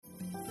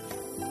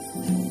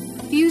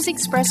views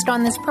expressed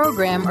on this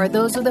program are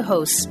those of the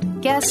hosts,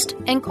 guests,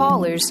 and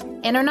callers,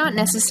 and are not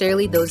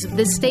necessarily those of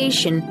this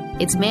station,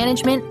 its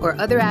management, or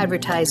other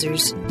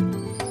advertisers.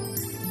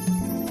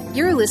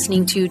 You're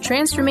listening to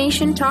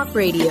Transformation Talk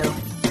Radio.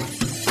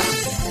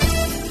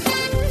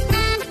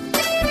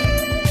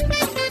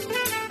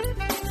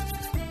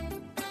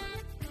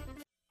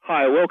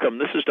 Hi, welcome.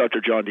 This is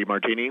Dr. John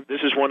DeMartini. This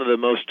is one of the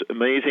most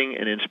amazing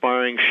and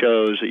inspiring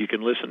shows that you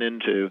can listen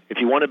into. If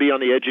you want to be on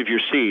the edge of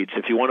your seats,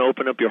 if you want to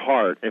open up your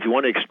heart, if you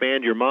want to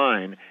expand your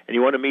mind, and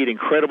you want to meet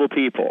incredible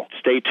people,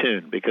 stay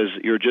tuned because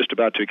you're just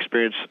about to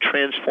experience a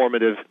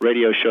transformative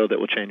radio show that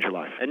will change your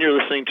life. And you're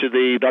listening to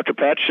the Dr.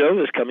 Pat Show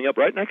that's coming up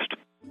right next.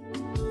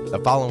 The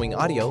following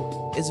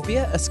audio is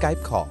via a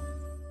Skype call.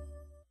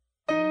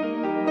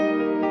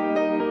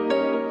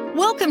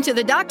 Welcome to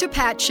the Dr.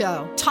 Pat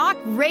Show. Talk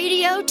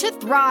radio to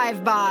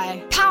thrive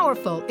by.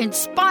 Powerful,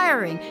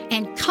 inspiring,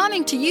 and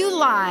coming to you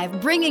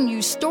live, bringing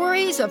you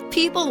stories of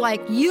people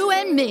like you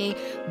and me,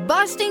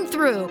 busting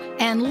through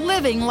and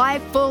living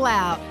life full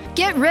out.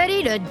 Get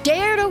ready to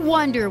dare to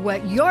wonder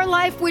what your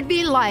life would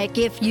be like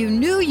if you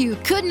knew you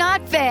could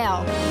not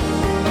fail.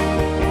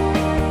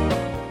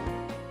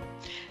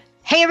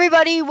 Hey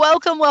everybody,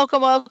 welcome,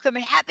 and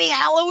happy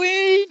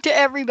Halloween to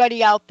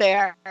everybody out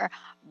there.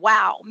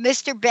 Wow,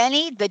 Mr.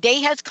 Benny, the day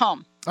has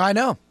come. I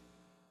know.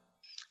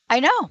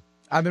 I've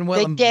been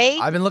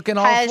looking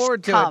all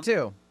forward to it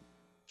too.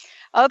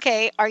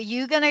 Okay, are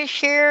you going to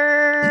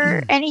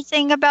share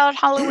anything about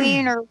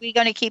Halloween, or are we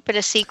going to keep it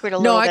a secret a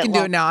little bit? No, I can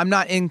do it now. I'm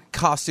not in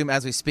costume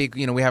as we speak.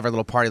 You know, we have our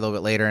little party a little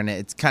bit later, and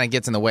it kind of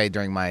gets in the way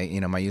during my,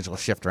 my usual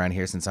shift around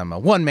here since I'm a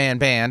one-man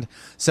band.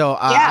 So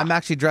I'm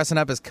actually dressing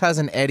up as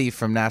Cousin Eddie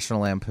from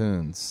National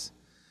Lampoons.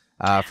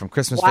 From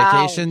Christmas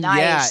Vacation.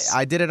 Nice. Yeah,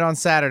 I did it on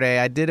Saturday.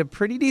 I did a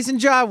pretty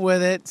decent job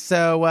with it.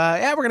 So,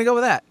 we're going to go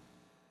with that.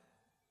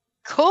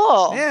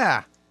 Cool.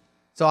 Yeah.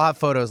 So I'll have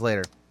photos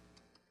later.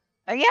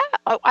 Yeah,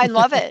 I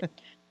love it.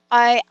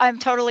 I'm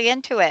totally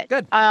into it.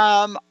 Good.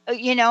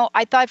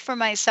 I thought for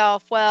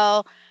myself,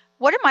 well,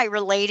 what am I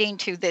relating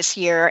to this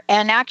year?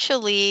 And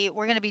actually,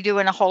 we're going to be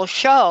doing a whole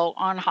show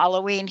on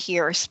Halloween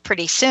here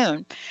pretty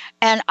soon.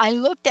 And I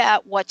looked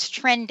at what's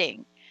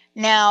trending.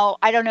 Now,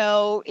 I don't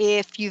know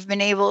if you've been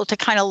able to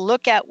kind of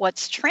look at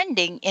what's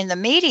trending in the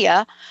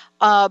media,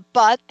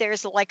 but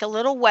there's like a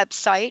little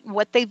website. And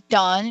what they've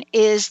done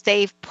is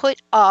they've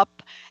put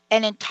up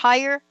an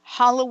entire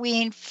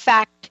Halloween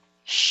fact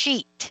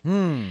sheet.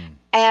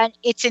 And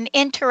it's an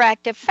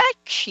interactive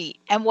fact sheet.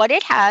 And what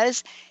it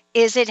has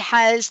is it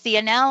has the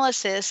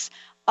analysis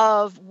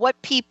of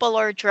what people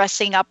are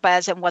dressing up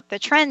as and what the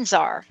trends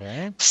are.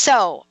 Okay.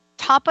 So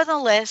top of the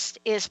list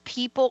is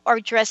people are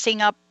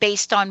dressing up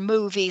based on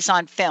movies,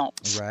 on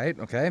films. Right.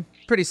 Okay.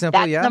 Pretty simple.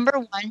 That's yeah. number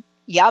one.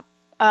 Yep.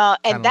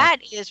 And that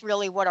is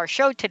really what our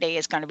show today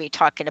is going to be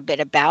talking a bit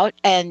about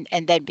and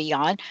then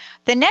beyond.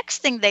 The next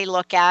thing they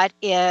look at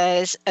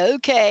is,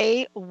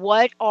 okay,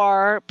 what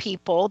are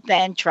people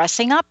then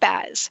dressing up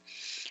as?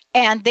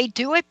 And they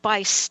do it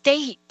by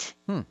state.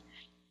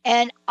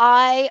 And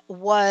I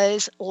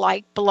was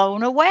like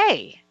blown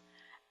away.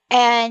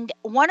 And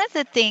one of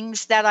the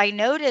things that I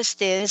noticed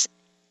is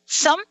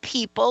some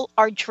people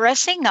are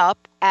dressing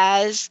up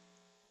as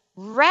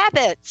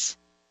rabbits.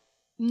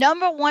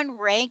 Number one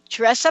rank,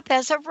 dress up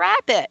as a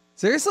rabbit.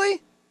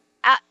 Seriously?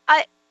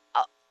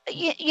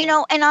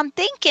 And I'm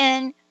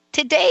thinking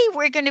today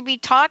we're going to be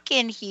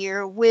talking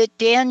here with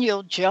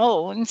Daniel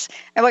Jones,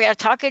 and we're going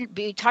to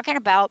be talking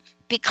about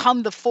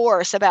Become the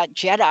Force, about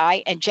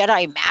Jedi and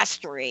Jedi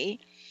Mastery.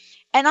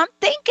 And I'm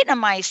thinking to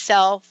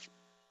myself,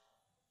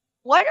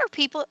 what are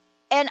people?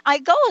 And I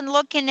go and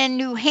look in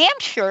New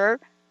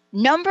Hampshire,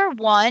 number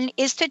one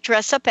is to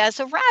dress up as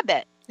a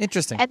rabbit.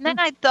 Interesting. And then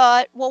I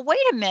thought, well, wait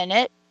a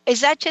minute.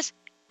 Is that just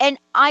in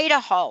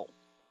Idaho?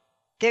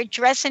 They're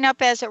dressing up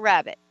as a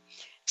rabbit.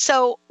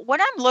 So what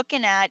I'm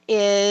looking at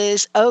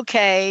is,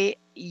 okay,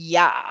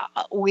 yeah,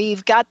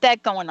 we've got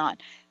that going on.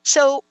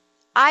 So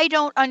I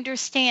don't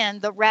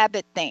understand the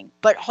rabbit thing,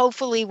 but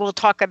hopefully we'll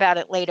talk about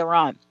it later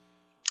on.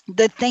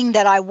 The thing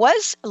that I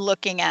was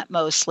looking at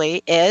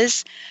mostly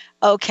is,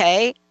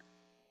 okay,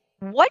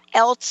 what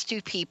else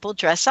do people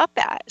dress up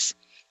as?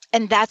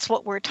 And that's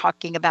what we're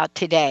talking about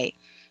today.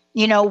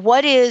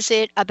 What is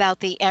it about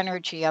the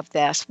energy of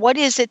this? What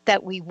is it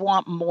that we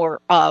want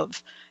more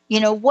of?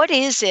 What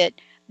is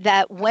it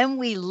that when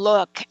we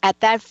look at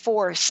that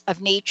force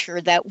of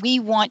nature that we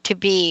want to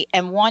be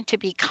and want to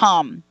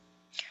become,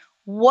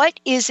 what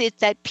is it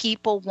that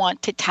people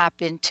want to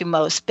tap into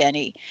most,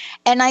 Benny?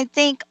 And I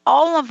think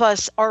all of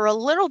us are a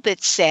little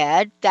bit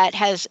sad that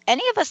has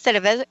any of us that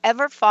have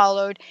ever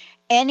followed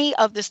any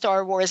of the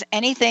Star Wars,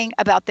 anything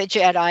about the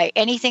Jedi,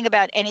 anything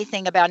about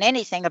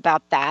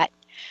that,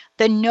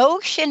 the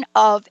notion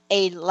of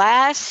a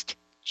last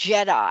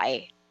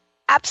Jedi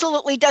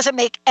absolutely doesn't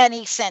make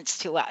any sense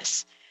to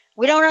us.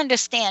 We don't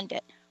understand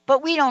it,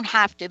 but we don't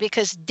have to,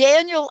 because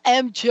Daniel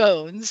M.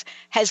 Jones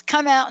has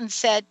come out and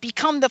said,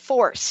 Become the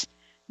Force,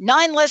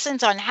 9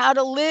 lessons on how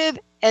to live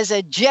as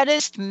a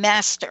Jediist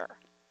Master.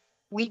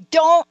 We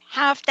don't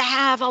have to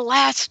have a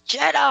last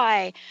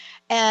Jedi.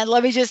 And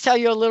let me just tell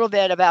you a little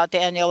bit about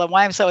Daniel and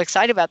why I'm so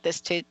excited about this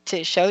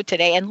to show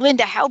today. And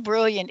Linda, how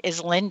brilliant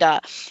is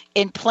Linda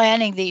in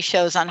planning these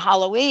shows on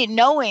Halloween,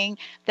 knowing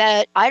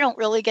that I don't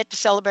really get to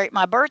celebrate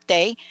my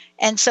birthday.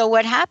 And so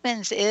what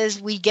happens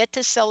is we get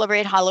to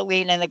celebrate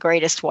Halloween in the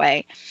greatest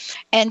way.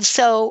 And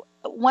so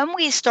when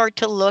we start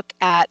to look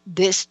at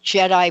this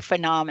Jedi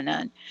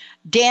phenomenon,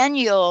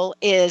 Daniel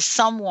is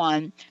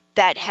someone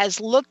that has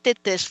looked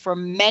at this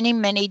from many,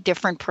 many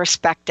different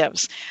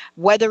perspectives,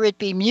 whether it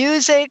be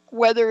music,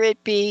 whether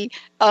it be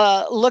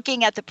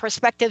looking at the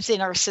perspectives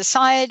in our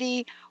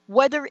society,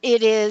 whether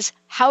it is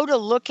how to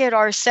look at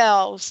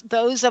ourselves,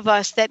 those of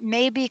us that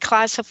may be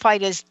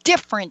classified as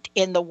different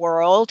in the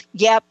world.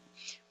 Yep,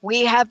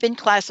 we have been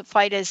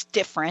classified as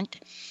different.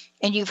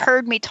 And you've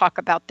heard me talk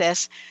about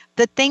this.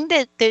 The thing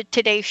that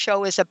today's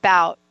show is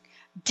about,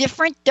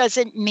 different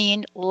doesn't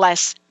mean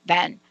less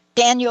than.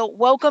 Daniel,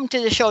 welcome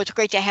to the show. It's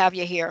great to have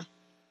you here.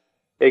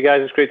 Hey,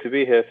 guys. It's great to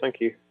be here. Thank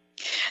you.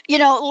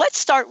 Let's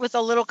start with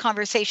a little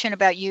conversation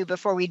about you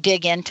before we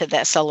dig into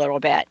this a little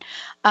bit.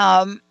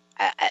 It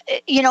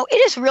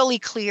is really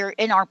clear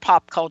in our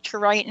pop culture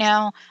right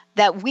now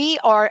that we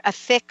are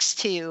affixed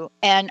to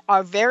and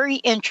are very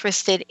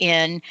interested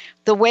in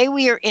the way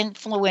we are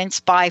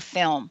influenced by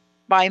film,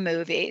 by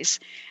movies.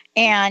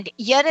 And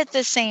yet at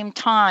the same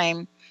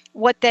time,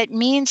 what that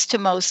means to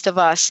most of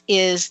us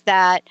is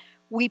that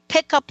we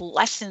pick up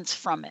lessons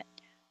from it.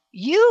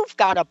 You've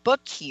got a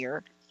book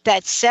here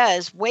that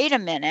says, wait a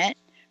minute,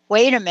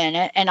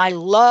 and I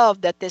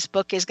love that this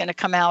book is going to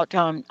come out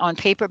on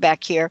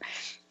paperback here.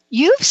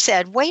 You've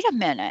said, wait a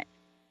minute,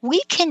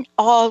 we can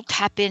all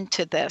tap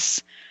into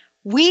this.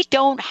 We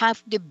don't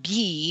have to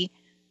be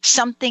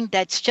something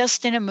that's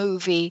just in a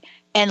movie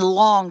and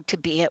long to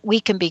be it.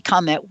 We can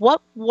become it.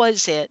 What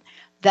was it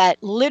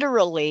that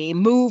literally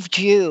moved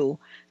you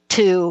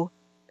to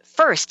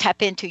first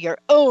tap into your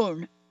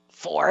own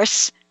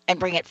force and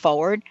bring it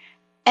forward,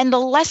 and the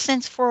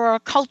lessons for our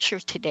culture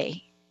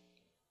today?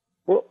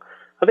 Well,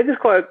 I think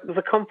it's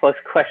a complex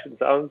question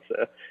to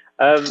answer.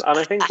 And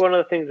I think one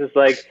of the things is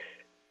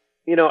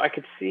I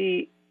could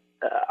see,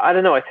 I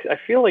don't know, I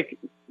feel like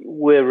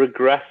we're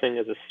regressing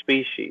as a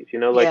species,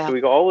 So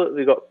we've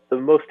got the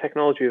most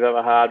technology we've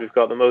ever had. We've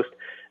got the most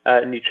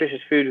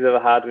nutritious food we've ever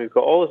had. We've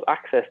got all this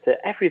access to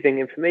everything,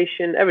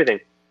 information, everything.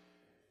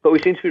 But we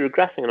seem to be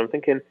regressing, and I'm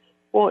thinking,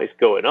 what is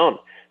going on?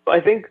 But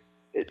I think,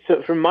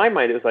 so from my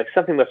mind, it was like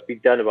something must be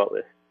done about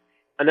this.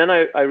 And then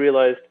I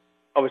realized,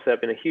 obviously, I've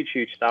been a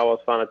huge Star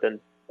Wars fan. I've done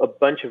a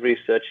bunch of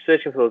research,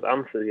 searching for those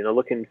answers,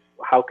 looking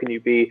how can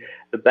you be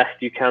the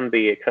best you can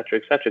be, et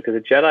cetera, because a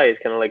Jedi is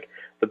kind of like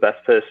the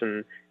best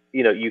person,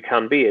 you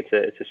can be. It's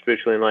a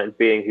spiritually enlightened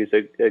being who's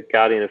a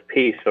guardian of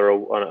peace or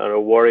a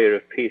warrior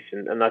of peace.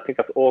 And I think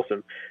that's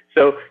awesome.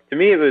 So to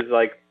me, it was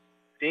like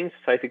seeing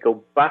society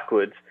go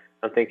backwards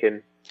and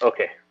thinking,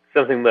 okay,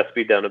 something must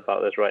be done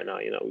about this right now,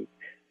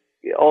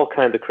 all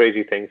kinds of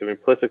crazy things. I mean,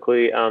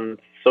 politically and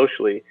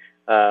socially,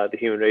 the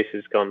human race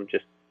has gone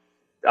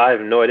I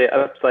have no idea,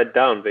 upside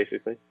down,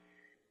 basically.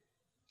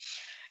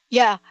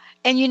 Yeah.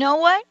 And you know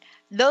what?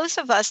 Those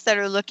of us that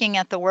are looking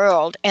at the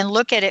world and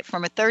look at it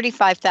from a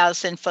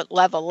 35,000-foot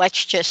level,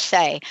 let's just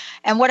say,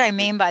 and what I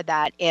mean by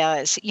that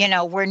is,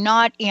 we're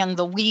not in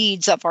the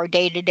weeds of our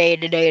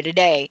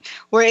day-to-day.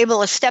 We're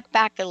able to step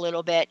back a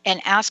little bit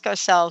and ask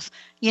ourselves,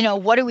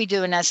 what are we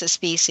doing as a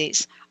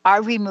species?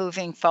 Are we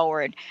moving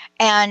forward?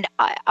 And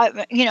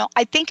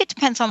I think it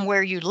depends on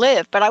where you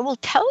live, but I will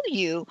tell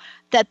you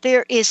that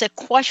there is a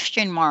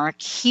question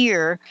mark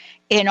here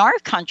in our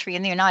country,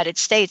 in the United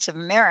States of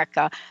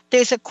America.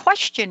 There's a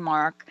question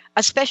mark,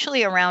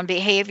 especially around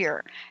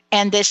behavior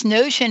and this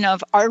notion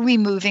of, are we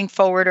moving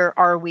forward or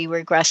are we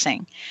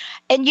regressing?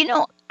 And,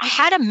 I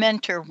had a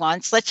mentor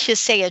once, let's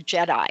just say a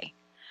Jedi,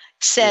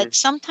 said,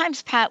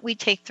 sometimes, Pat, we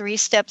take 3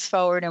 steps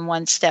forward and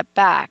 1 step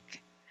back.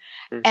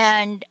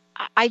 And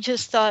I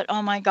just thought,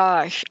 oh my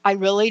gosh, I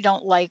really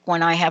don't like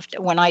when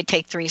I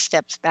take 3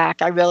 steps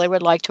back. I really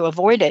would like to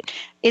avoid it.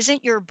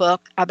 Isn't your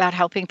book about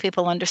helping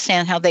people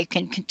understand how they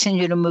can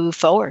continue to move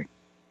forward?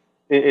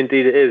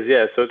 Indeed it is,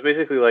 yeah. So it's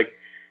basically like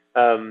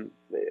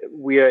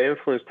we are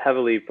influenced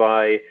heavily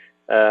by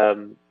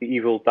the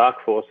evil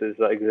dark forces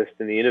that exist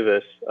in the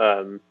universe.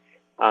 And,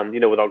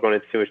 without going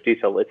into too much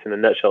detail, it's in a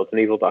nutshell, it's an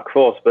evil dark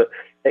force. But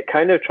it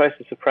kind of tries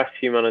to suppress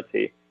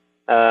humanity.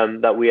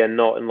 That we are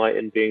not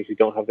enlightened beings, we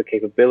don't have the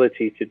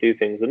capability to do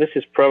things. And this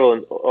is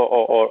prevalent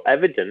or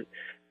evident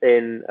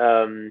in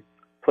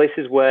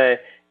places where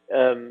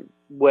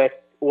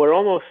we're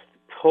almost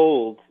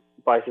told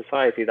by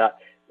society that,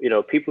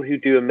 people who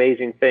do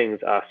amazing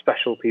things are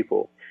special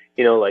people.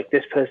 Like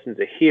this person's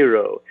a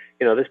hero,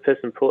 this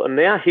person and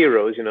they are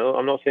heroes,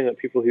 I'm not saying that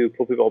people who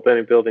pull people off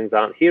burning buildings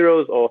aren't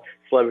heroes or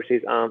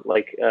celebrities aren't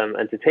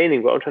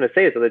entertaining. What I'm trying to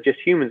say is that they're just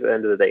humans at the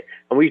end of the day.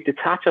 And we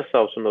detach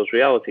ourselves from those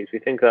realities. We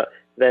think that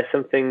they're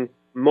something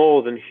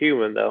more than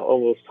human. They're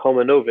almost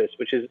homo novus,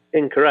 which is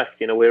incorrect.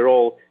 We're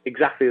all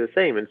exactly the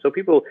same. And so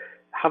people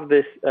have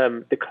this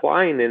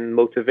decline in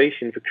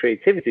motivation for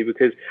creativity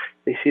because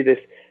they see this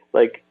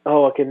like,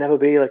 oh, I can never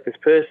be like this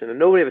person. And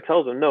nobody ever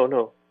tells them,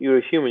 no, you're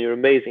a human, you're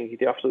amazing, you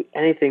can do absolutely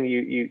anything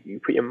you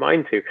put your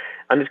mind to.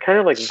 And it's kind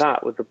of like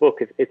that with the book.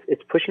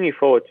 It's pushing you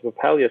forward to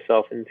propel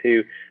yourself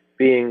into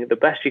being the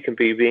best you can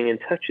be, being in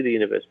touch with the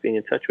universe, being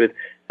in touch with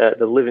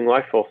the living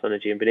life force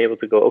energy, and being able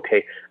to go,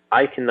 okay,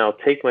 I can now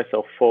take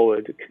myself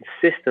forward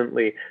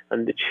consistently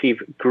and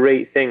achieve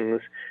great things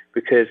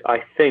because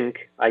I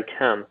think I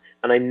can,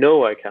 and I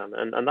know I can.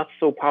 And that's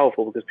so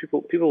powerful, because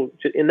people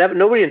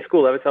nobody in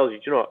school ever tells you,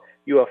 do you know what,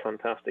 you are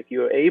fantastic.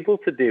 You are able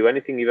to do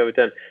anything you've ever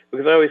done.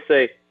 Because I always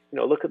say,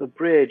 look at the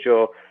bridge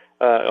or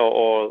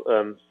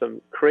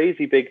some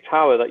crazy big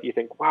tower that you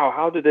think, wow,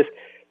 how did this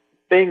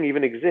thing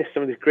even exist?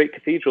 Some of these great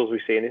cathedrals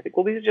we see, and you think,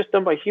 well, these are just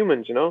done by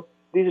humans.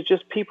 These are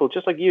just people,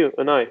 just like you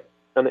and I,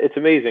 and it's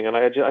amazing. And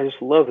I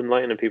just love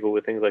enlightening people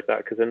with things like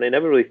that, because then they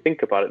never really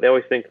think about it. They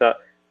always think that,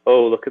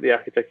 oh, look at the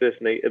architect of this,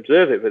 and they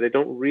observe it, but they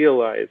don't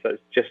realize that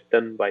it's just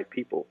done by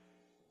people.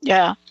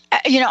 Yeah.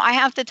 I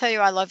have to tell you,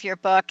 I love your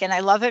book, and I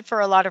love it for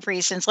a lot of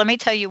reasons. Let me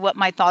tell you what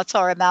my thoughts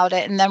are about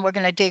it, and then we're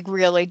going to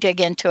really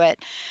dig into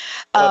it.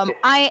 Okay.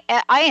 I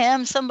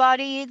am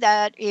somebody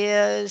that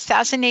is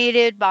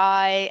fascinated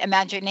by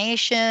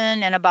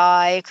imagination and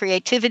by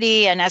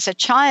creativity. And as a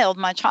child,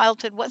 my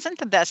childhood wasn't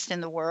the best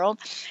in the world.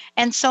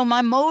 And so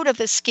my mode of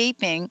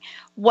escaping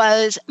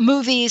was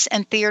movies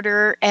and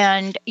theater,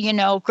 and,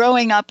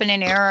 growing up in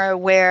an era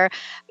where,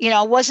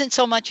 I wasn't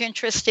so much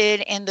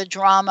interested in the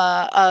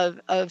drama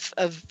of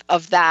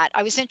that.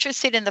 I was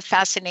interested in the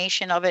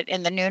fascination of it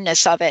and the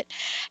newness of it.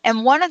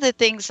 And one of the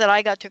things that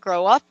I got to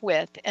grow up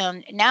with,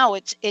 and now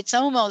it's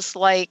almost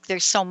like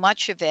there's so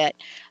much of it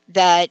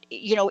that,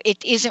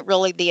 it isn't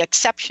really the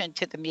exception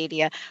to the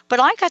media, but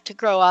I got to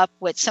grow up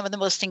with some of the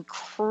most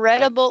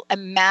incredible,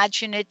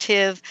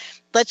 imaginative,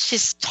 let's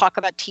just talk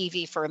about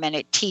TV for a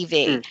minute,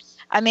 TV.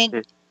 I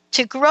mean,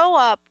 to grow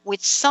up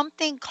with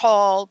something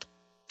called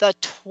the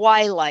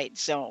Twilight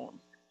Zone,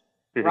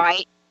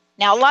 right?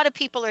 Now, a lot of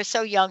people are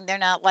so young, they're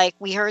not like,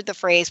 we heard the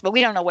phrase, but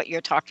we don't know what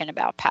you're talking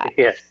about, Pat.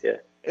 Yes, yeah.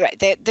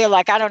 Right. They're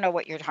like, I don't know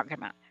what you're talking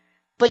about.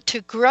 But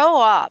to grow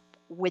up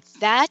with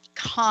that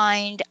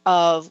kind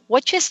of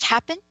what just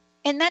happened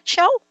in that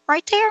show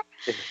right there,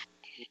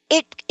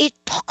 it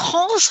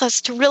calls us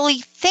to really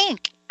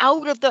think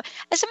out of the,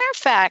 as a matter of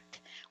fact,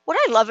 what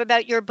I love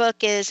about your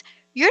book is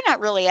you're not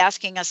really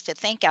asking us to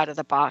think out of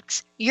the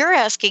box. You're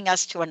asking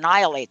us to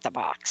annihilate the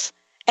box.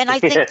 And I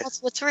think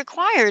that's what's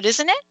required,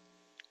 isn't it?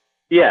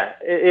 Yeah,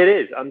 it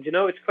is. And,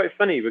 it's quite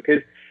funny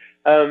because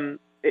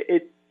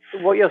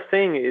what you're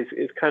saying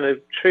is kind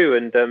of true,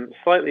 and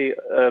slightly,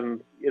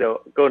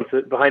 going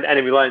behind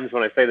enemy lines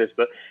when I say this,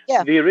 but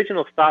the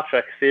original Star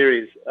Trek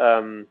series, I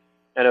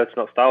know it's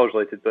not Star Wars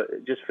related,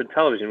 but just for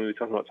television, we were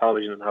talking about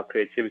television and how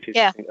creativity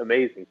is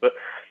amazing, but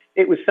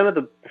it was some of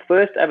the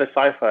first ever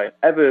sci-fi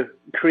ever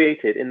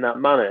created in that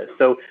manner.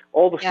 So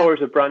all the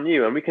stories are brand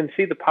new, and we can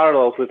see the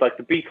parallels with like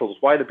the Beatles.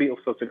 Why are the Beatles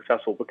so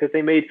successful? Because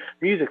they made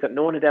music that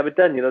no one had ever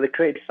done. They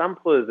created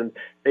samplers, and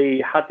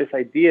they had this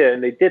idea,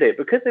 and they did it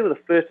because they were the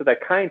first of their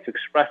kind to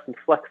express and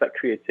flex that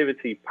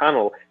creativity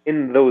panel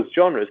in those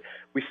genres.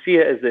 We see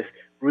it as this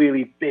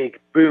really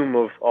big boom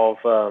of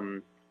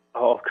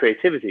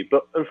creativity.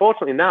 But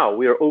unfortunately now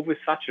we are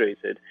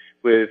oversaturated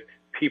with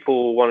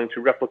people wanting to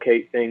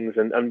replicate things,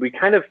 and we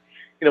kind of,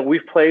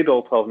 we've played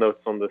all 12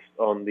 notes on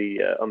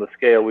the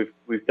scale.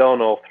 We've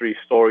done all 3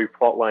 story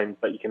plot lines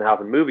that you can have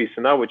in movies.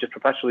 So now we're just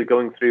perpetually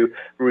going through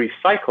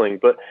recycling.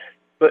 But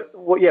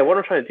what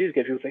I'm trying to do is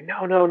get people to say,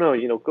 no,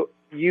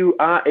 you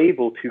are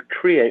able to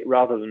create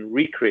rather than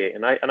recreate.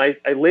 And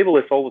I label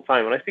this all the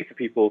time when I speak to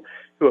people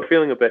who are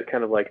feeling a bit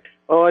kind of like,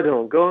 oh, I don't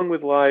know, going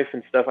with life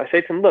and stuff. I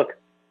say to them, look,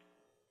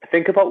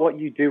 think about what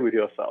you do with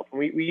yourself. And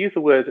we use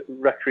the word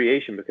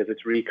recreation because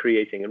it's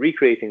recreating. And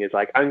recreating is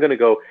like, I'm going to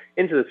go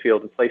into this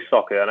field and play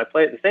soccer, and I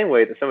play it the same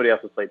way that somebody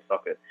else has played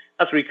soccer.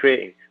 That's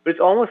recreating. But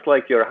it's almost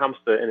like you're a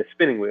hamster in a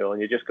spinning wheel,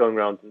 and you're just going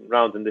round and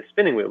round in this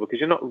spinning wheel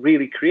because you're not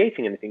really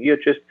creating anything. You're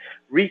just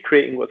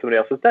recreating what somebody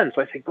else has done.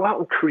 So I say, go out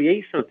and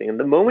create something. And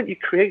the moment you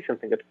create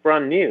something that's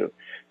brand new,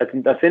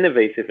 that's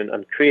innovative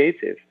and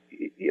creative,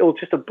 it'll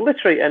just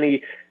obliterate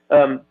any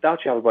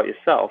doubt you have about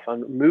yourself,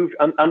 and move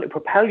and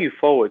propel you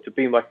forward to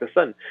being like the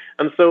sun.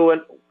 And so,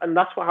 and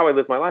that's how I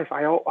live my life.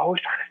 I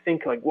always try to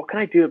think like, what can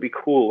I do to be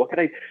cool?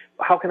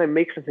 How can I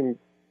make something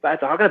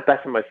better? How can I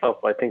better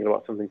myself by thinking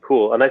about something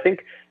cool? And I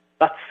think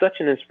that's such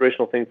an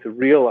inspirational thing to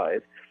realize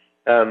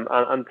and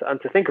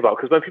to think about.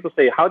 Because when people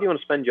say, how do you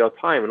want to spend your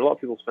time? And a lot of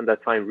people spend their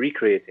time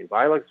recreating, but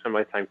I like to spend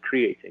my time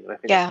creating. And I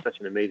think that's such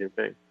an amazing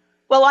thing.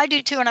 Well, I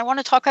do too, and I want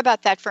to talk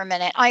about that for a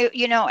minute.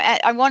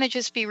 I want to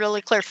just be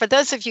really clear for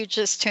those of you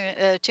just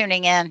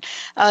tuning in.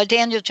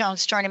 Daniel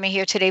Jones joining me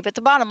here today, but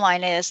the bottom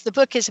line is the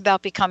book is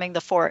about become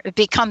the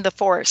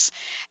force.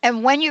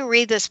 And when you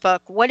read this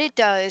book, what it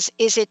does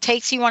is it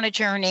takes you on a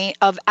journey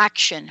of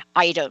action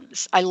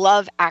items. I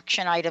love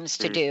action items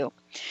to do.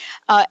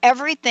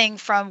 Everything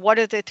from what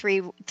are the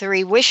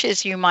three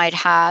wishes you might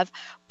have,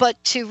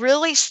 but to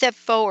really step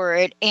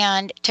forward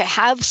and to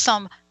have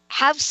some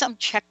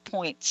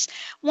checkpoints.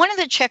 One of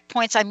the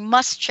checkpoints I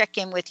must check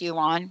in with you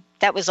on,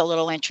 That was a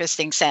little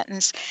interesting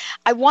sentence.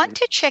 I want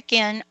to check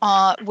in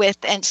with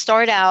and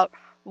start out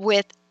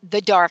with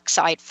the dark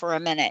side for a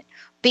minute,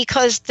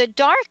 because the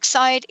dark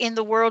side in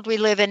the world we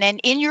live in,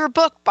 and in your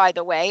book, by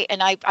the way,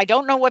 and I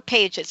don't know what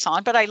page it's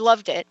on, but I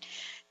loved it,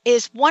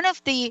 is one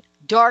of the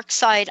dark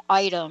side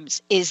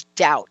items is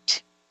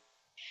doubt.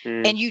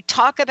 And you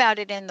talk about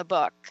it in the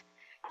book.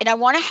 And I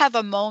want to have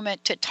a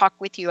moment to talk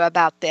with you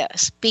about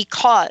this,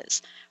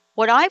 because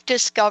what I've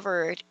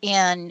discovered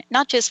in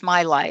not just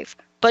my life,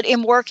 but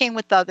in working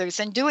with others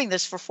and doing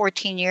this for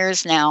 14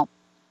 years now,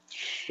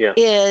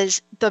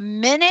 is the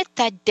minute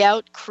that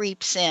doubt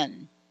creeps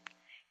in,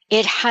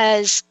 it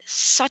has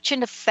such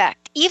an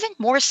effect, even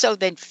more so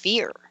than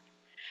fear.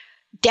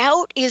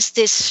 Doubt is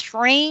this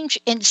strange,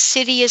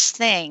 insidious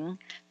thing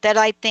that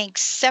I think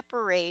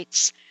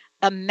separates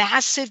a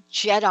massive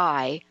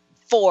Jedi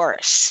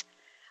force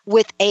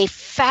with a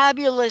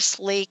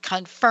fabulously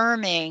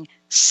confirming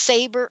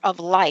saber of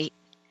light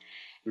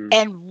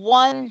and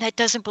one that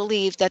doesn't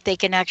believe that they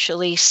can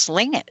actually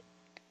sling it.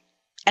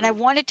 And I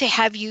wanted to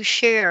have you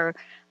share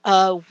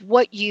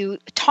what you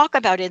talk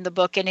about in the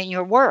book and in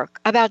your work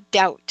about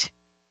doubt.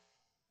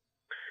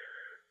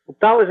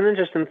 That was an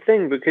interesting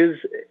thing because,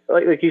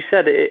 like you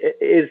said,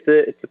 it's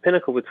the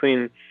pinnacle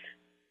between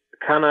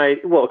so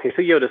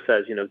Yoda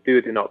says, do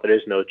or do not, there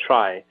is no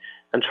try.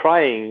 And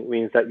trying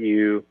means that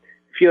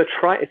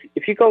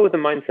if you go with the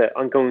mindset,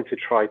 I'm going to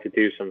try to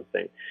do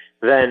something,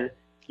 then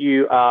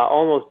you are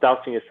almost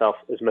doubting yourself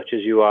as much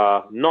as you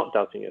are not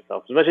doubting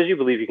yourself. As much as you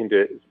believe you can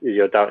do it,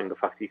 you're doubting the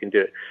fact that you can do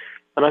it.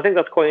 And I think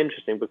that's quite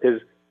interesting because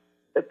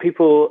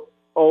people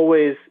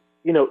always,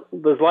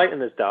 there's light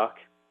and there's dark.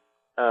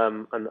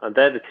 And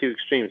they're the two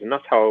extremes, and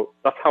that's how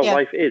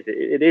life is.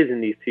 It is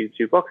in these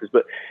two boxes.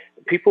 But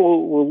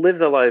people will live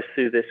their lives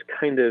through this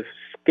kind of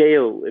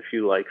scale, if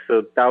you like.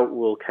 So doubt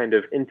will kind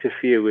of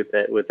interfere with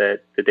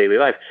their daily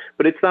life.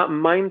 But it's that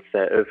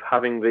mindset of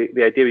having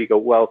the idea where you go,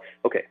 well,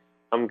 okay,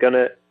 I'm going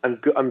to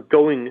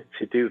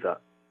do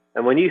that.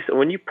 And when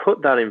you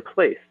put that in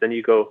place, then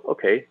you go,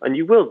 okay, and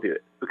you will do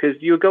it because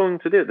you're going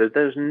to do it.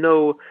 There's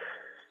no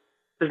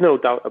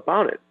doubt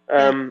about it.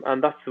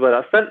 And that's where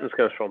that sentence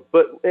comes from.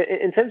 But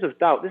in terms of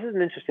doubt, this is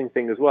an interesting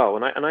thing as well.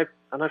 And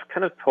I've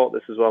kind of taught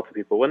this as well to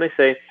people. When they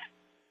say,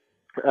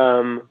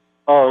 I'm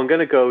going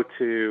to go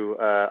to,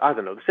 I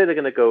don't know, say they're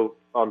going to go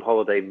on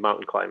holiday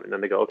mountain climbing.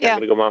 And they go, okay, I'm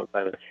going to go mountain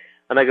climbing.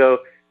 And I go,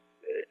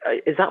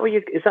 is that what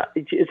you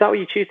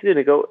choose to do? And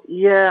they go,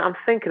 yeah, I'm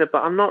thinking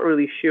about, I'm not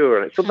really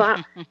sure. So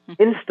that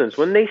instance,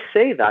 when they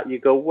say that, you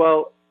go,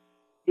 well,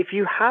 if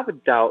you have a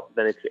doubt,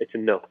 then it's a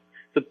no.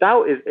 So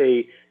doubt is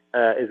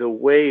a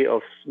way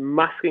of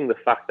masking the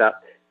fact that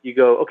you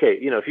go, okay,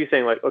 if you're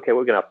saying like, okay,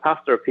 we're going to have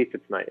pasta or pizza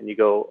tonight, and you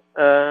go,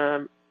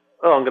 I'm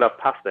going to have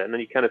pasta, and then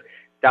you kind of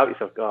doubt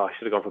yourself, I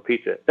should have gone for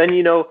pizza. Then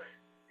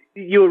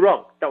you were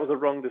wrong. That was a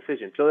wrong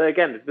decision. So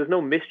again, there's no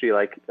mystery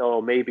like,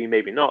 maybe,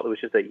 maybe not. There was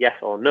just a yes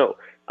or no.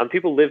 And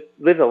people live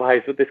their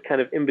lives with this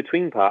kind of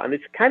in-between part. And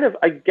it's kind of,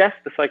 I guess,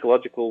 the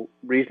psychological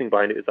reasoning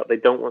behind it is that they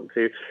don't want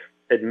to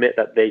admit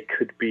that they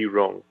could be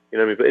wrong. You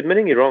know what I mean? But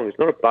admitting you're wrong is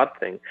not a bad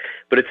thing.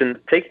 But it's in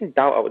taking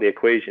doubt out of the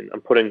equation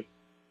and putting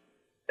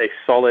a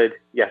solid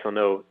yes or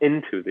no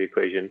into the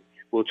equation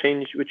will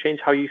change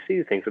how you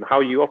see things and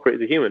how you operate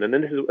as a human. And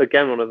then this is,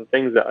 again, one of the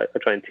things that I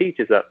try and teach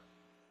is that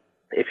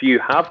if you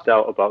have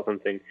doubt about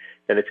something,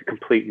 then it's a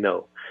complete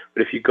no.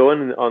 But if you go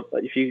in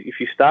if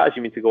you start as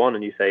you mean to go on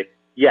and you say,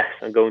 yes,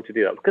 I'm going to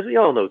do that, because we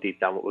all know deep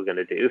down what we're going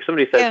to do. If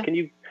somebody says, can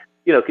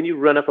you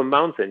run up a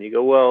mountain? You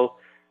go, well,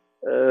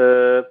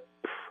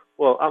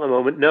 at the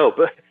moment, no,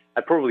 but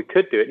I probably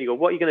could do it. And you go,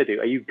 what are you going to do?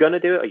 Are you going to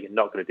do it or are you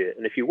not going to do it?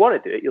 And if you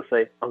want to do it, you'll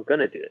say, I'm going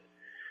to do it.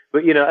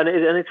 But,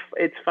 and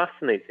it's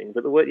fascinating.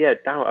 But the word,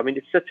 doubt, I mean,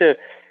 it's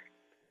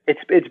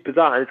it's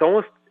bizarre. And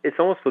it's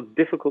almost so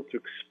difficult to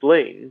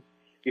explain.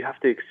 You have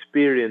to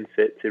experience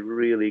it to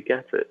really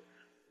get it.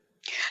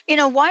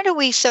 Why do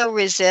we so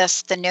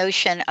resist the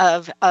notion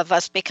of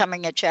us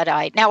becoming a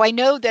Jedi? Now, I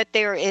know that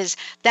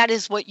that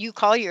is what you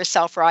call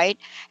yourself, right?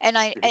 And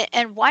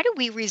and why do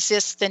we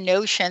resist the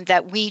notion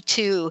that we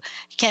too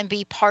can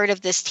be part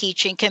of this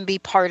teaching, can be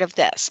part of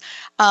this?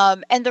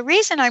 And the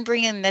reason I'm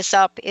bringing this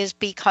up is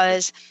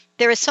because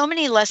there are so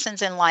many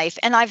lessons in life,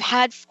 and I've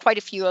had quite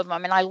a few of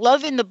them. And I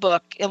love in the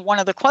book, in one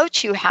of the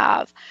quotes you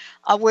have,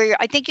 where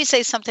I think you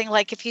say something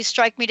like, if you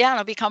strike me down,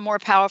 I'll become more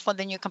powerful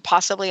than you can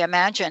possibly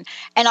imagine.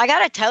 And I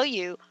got to tell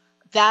you,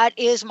 that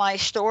is my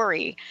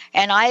story.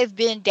 And I've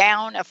been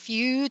down a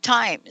few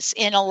times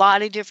in a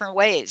lot of different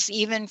ways,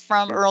 even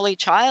from early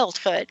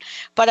childhood.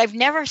 But I've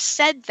never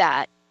said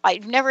that.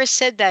 I've never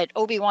said that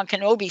Obi-Wan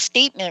Kenobi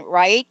statement,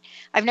 right?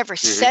 I've never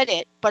said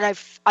it, but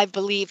I've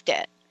believed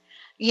it.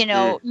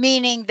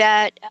 Meaning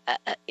that,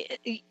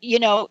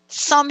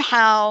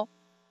 somehow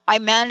I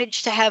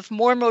managed to have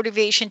more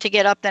motivation to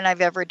get up than I've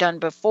ever done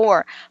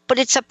before. But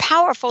it's a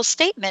powerful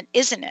statement,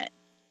 isn't it?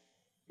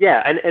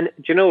 Yeah, and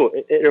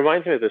it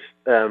reminds me of this.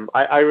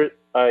 I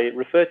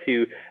refer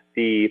to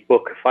the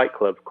book Fight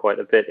Club quite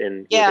a bit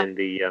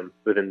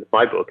within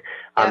my book,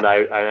 and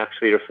I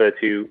actually refer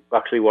to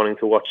actually wanting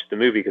to watch the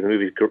movie because the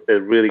movie is a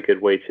really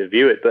good way to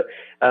view it. But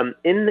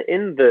in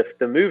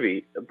the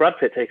movie, Brad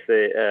Pitt takes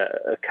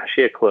a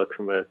cashier clerk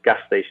from a gas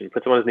station,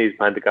 puts him on his knees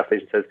behind the gas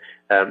station, says,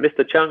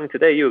 "Mr. Chung,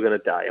 today you are going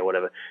to die," or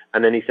whatever,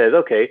 and then he says,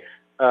 "Okay."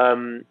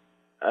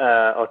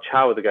 Or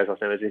Chow, the guy's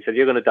last name is, and he said,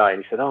 "You're going to die."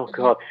 And he said, "Oh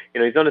God,"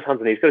 he's on his hands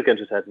and knees, got a gun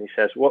to his head, and he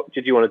says, "What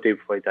did you want to do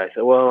before you die?" He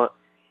said, "Well,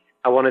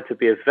 I wanted to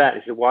be a vet."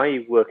 He said, "Why are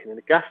you working in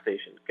a gas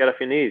station? Get off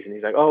your knees." And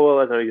he's like, "Oh, well,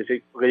 I don't know." He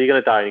says, "Well, you're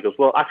going to die." And he goes,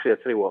 "Well, actually, I'll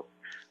tell you what.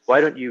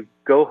 Why don't you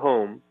go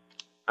home,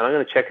 and I'm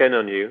going to check in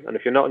on you, and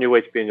if you're not on your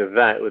way to being a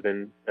vet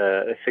within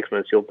 6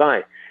 months, you'll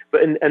die."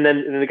 But and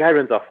then the guy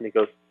runs off, and he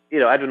goes,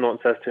 Edward Norton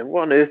says to him,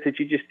 "What on earth did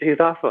you just do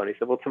that for?" And he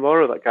said, "Well,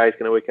 tomorrow that guy's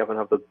going to wake up and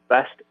have the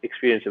best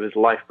experience of his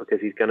life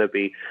because he's going to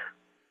be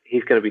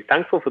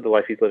thankful for the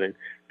life he's living,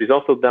 but he's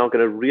also now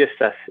going to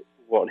reassess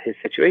what his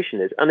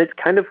situation is." And it's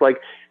kind of like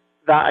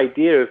that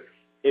idea of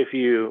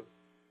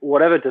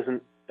whatever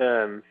doesn't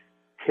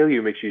kill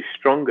you makes you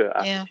stronger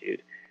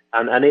attitude.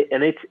 And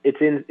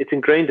it's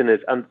ingrained in us.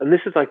 And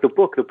this is like the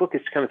book. The book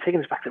is kind of taking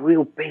us back to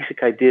real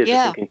basic ideas.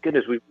 Yeah. Thinking,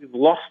 goodness, we've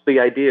lost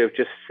the idea of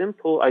just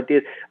simple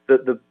ideas.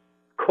 The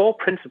core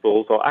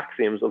principles or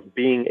axioms of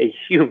being a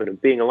human and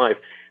being alive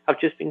have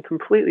just been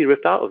completely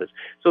ripped out of us.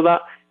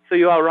 So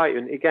you are right.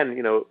 And again,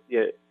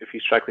 if you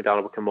strike me down,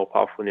 I'll become more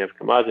powerful than you ever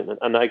can imagine.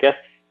 And I guess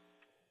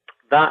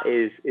that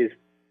is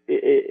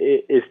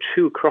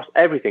true across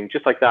everything.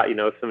 Just like that,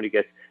 if somebody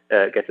gets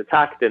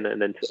attacked and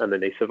then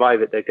they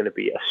survive it, they're going to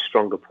be a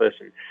stronger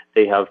person.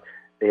 They have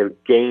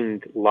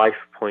gained life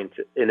points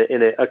in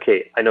a.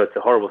 Okay, I know it's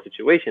a horrible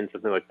situation,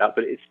 something like that,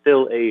 but it's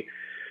still you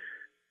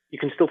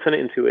can still turn it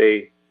into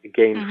a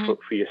gain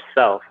for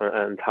yourself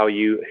and how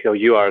you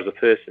are as a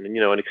person. And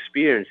an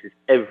experience is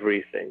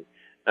everything.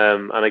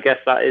 And I guess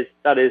that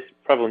is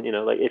prevalent.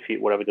 Like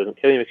whatever doesn't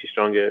kill you makes you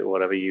stronger.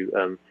 Whatever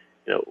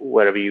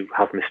wherever you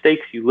have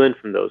mistakes, you learn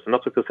from those. And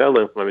that's what I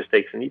learn from my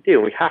mistakes, and you do,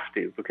 and we have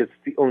to, because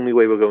it's the only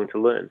way we're going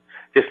to learn.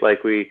 Just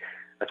like I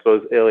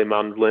suppose, early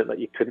man learned that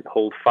you couldn't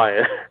hold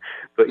fire,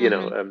 but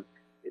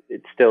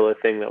it's still a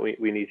thing that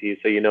we need to use.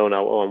 So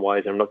now, oh, I'm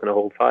wise, I'm not going to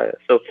hold fire.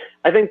 So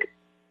I think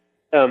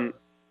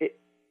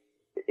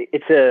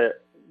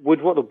with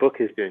what the book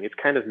is doing, it's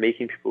kind of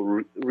making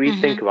people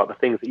rethink about the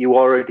things that you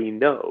already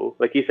know.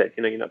 Like you said,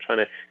 you're not trying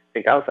to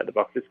think outside the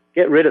box. Just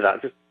get rid of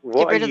that. Just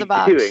what are you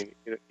doing?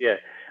 Yeah.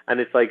 And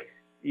it's like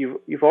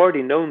you've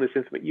already known this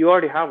information. You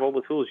already have all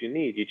the tools you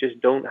need. You just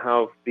don't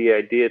have the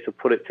idea to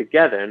put it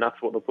together. And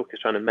that's what the book is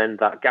trying to mend,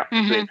 that gap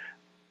between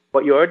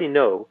what you already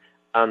know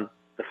and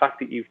the fact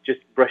that you've just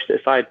brushed it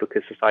aside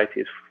because society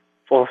has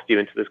forced you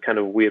into this kind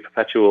of weird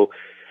perpetual,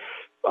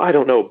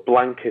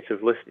 blanket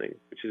of listening,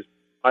 which is,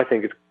 I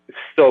think, it's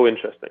so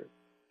interesting.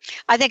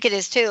 I think it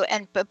is too.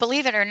 But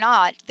believe it or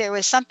not, there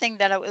was something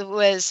that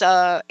was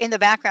in the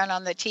background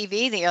on the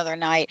TV the other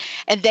night,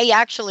 and they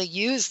actually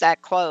used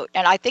that quote.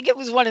 And I think it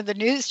was one of the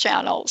news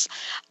channels.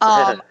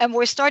 And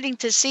we're starting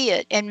to see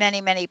it in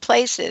many, many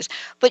places.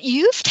 But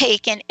you've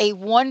taken a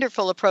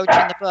wonderful approach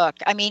in the book.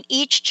 I mean,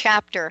 each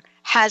chapter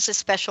has a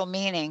special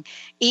meaning.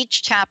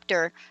 Each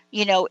chapter,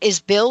 is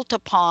built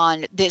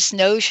upon this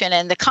notion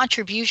and the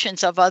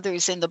contributions of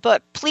others in the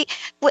book. Please,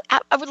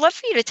 I would love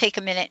for you to take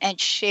a minute and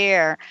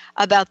share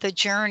about the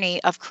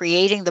journey of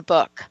creating the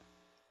book.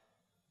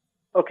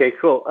 Okay,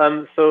 cool.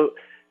 So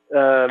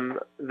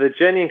the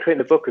journey in creating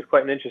the book was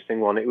quite an interesting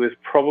one. It was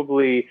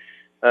probably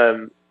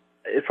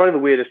it's probably the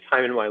weirdest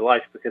time in my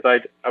life because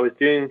I was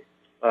doing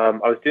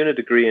a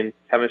degree in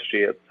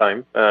chemistry at the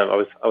time. I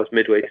was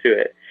midway through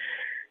it.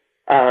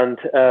 And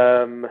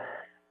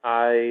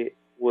I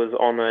was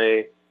on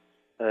a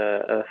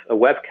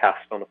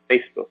webcast on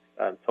Facebook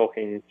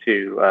talking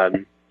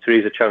to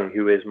Teresa Chung,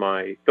 who is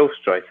my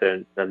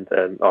ghostwriter and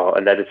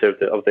an editor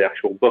of the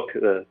actual book,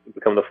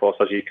 Become the Force,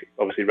 as you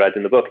obviously read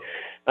in the book.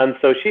 And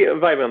so she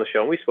invited me on the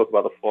show, and we spoke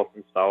about the Force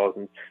and Star Wars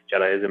and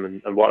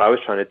Jediism and what I was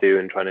trying to do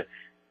and trying to,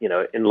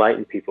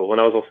 enlighten people when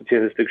I was also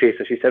doing this degree.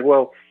 So she said,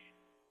 well,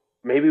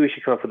 maybe we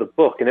should come up with a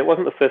book. And it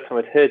wasn't the first time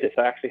I'd heard this.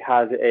 I actually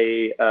had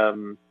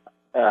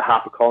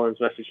HarperCollins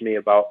messaged me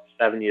about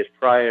 7 years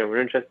prior, and we're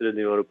interested in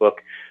doing a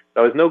book.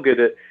 So I was no good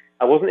at.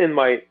 I wasn't in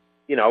I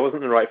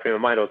wasn't in the right frame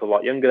of mind. I was a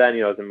lot younger then.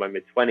 I was in my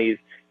mid-20s,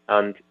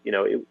 and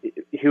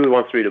who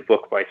wants to read a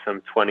book by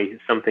some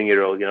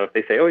 20-something-year-old? If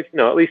they say, oh,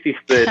 at least he's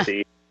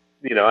 30,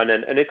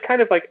 and it's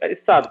kind of like,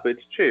 it's sad, but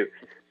it's true.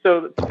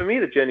 So for me,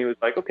 the journey was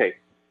like, okay,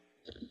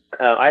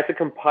 I had to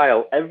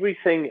compile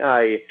everything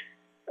I'd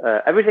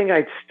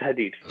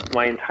studied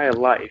my entire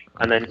life,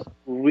 and then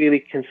really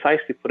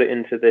concisely put it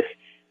into this.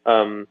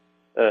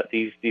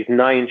 These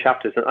 9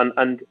 chapters,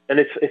 and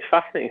it's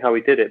fascinating how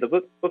we did it. The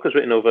book was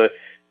written over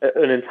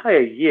an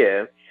entire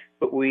year,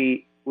 but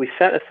we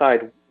set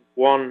aside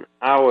 1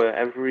 hour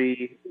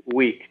every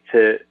week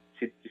to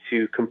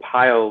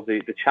compile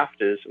the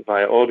chapters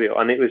via audio,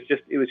 and it was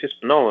just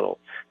phenomenal.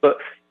 But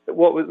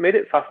what made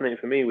it fascinating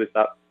for me was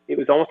that it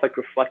was almost like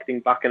reflecting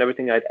back on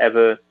everything I'd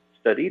ever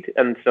studied.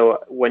 And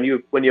so when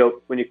you're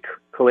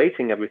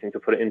collating everything to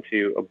put it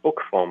into a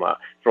book format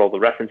for all the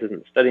references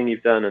and the studying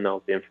you've done and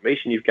all the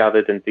information you've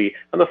gathered and the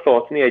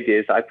thoughts and the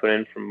ideas that I put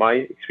in from my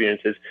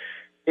experiences,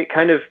 it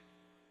kind of,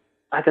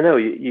 I don't know,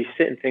 you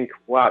sit and think,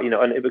 wow,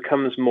 and it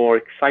becomes more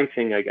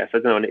exciting, I guess. I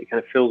don't know, and it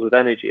kind of fills with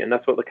energy, and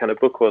that's what the kind of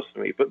book was for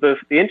me. But the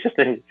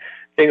interesting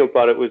thing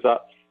about it was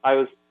that I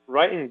was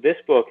writing this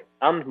book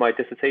and my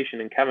dissertation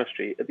in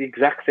chemistry at the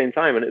exact same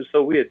time, and it was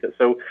so weird that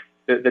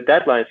the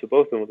deadlines for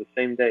both of them were the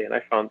same day, and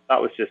I found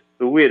that was just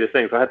the weirdest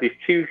thing. So I had these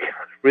two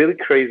really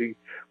crazy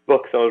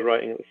books I was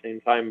writing at the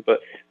same time.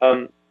 But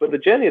the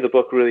journey of the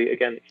book really,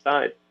 again, it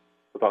started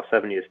about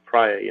 7 years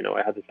prior.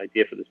 I had this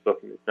idea for this book,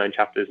 and it's 9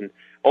 chapters, and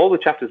all the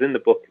chapters in the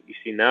book that you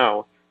see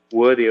now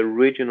were the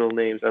original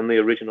names and the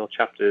original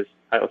title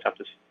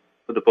chapters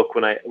for the book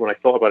when I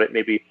thought about it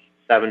maybe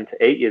 7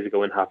 to 8 years ago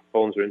when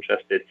HarperCollins were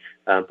interested,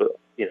 but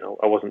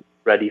I wasn't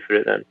ready for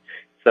it then.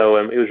 So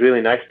it was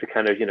really nice to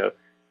kind of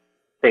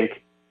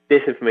think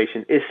this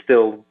information is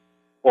still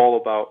all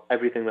about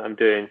everything that I'm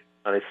doing,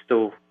 and it's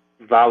still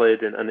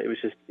valid, and it was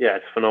just,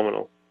 it's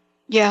phenomenal.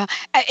 Yeah,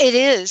 it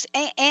is.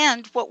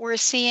 And what we're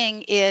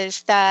seeing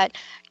is that,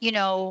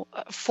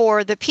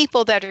 for the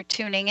people that are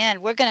tuning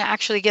in, we're going to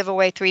actually give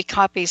away 3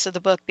 copies of the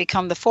book,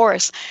 Become the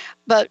Force.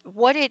 But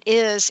what it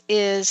is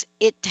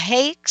it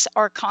takes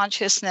our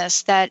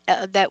consciousness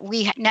that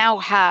we now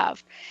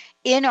have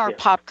in our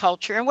pop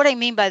culture. And what I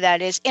mean by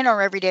that is in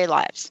our everyday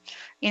lives.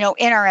 In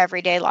our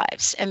everyday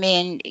lives. I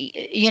mean,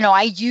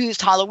 I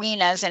used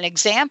Halloween as an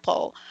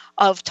example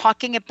of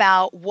talking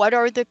about what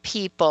are the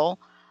people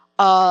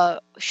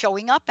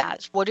showing up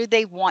as? What do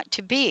they want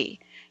to be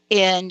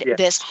in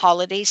this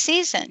holiday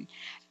season?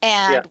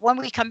 And when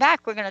we come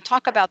back, we're going to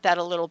talk about that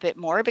a little bit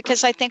more,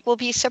 because I think we'll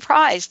be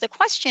surprised. The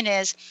question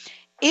is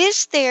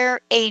there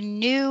a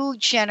new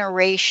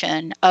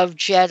generation of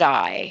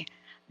Jedi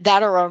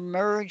that are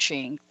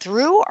emerging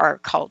through our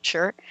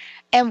culture?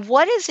 And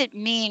what does it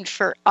mean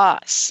for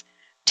us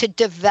to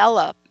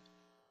develop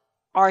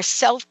our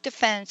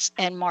self-defense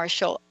and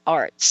martial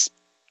arts?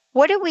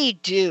 What do we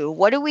do?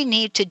 What do we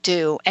need to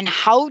do? And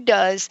how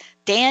does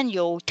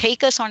Daniel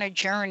take us on a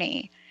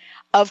journey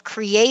of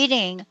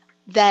creating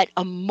that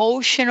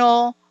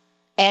emotional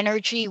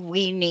energy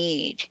we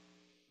need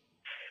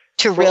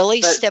to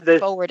really step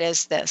forward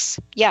as this?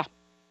 Yeah.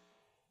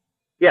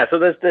 Yeah. So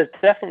there's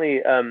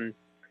definitely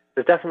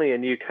a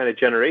new kind of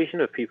generation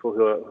of people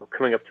who are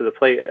coming up to the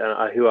plate,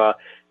 who are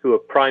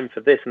primed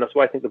for this, and that's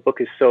why I think the book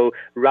is so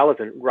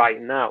relevant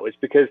right now. Is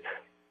because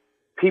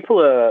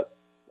people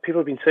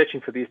have been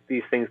searching for these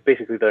things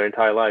basically their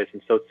entire lives,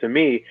 and so to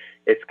me,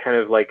 it's kind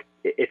of like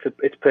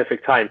it's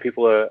perfect time.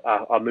 People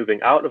are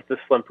moving out of the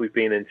slump we've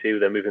been into.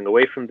 They're moving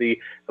away from the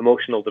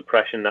emotional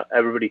depression that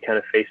everybody kind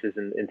of faces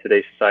in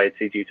today's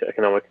society due to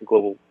economic and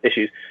global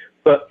issues.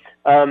 But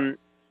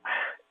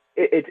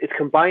it's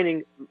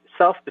combining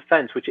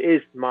self-defense, which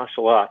is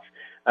martial arts,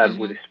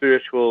 with a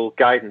spiritual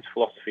guidance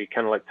philosophy,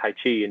 kind of like Tai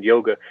Chi and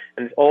yoga,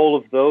 and it's all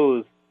of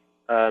those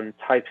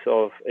types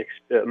of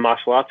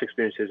martial arts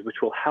experiences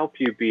which will help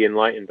you be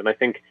enlightened. And I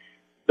think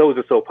those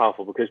are so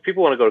powerful, because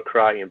people want to go to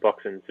karate and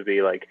boxing to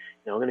be like,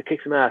 I'm going to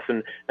kick some ass,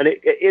 and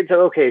it's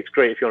okay, it's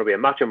great if you want to be a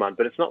macho man,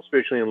 but it's not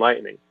spiritually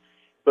enlightening.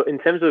 But in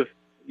terms of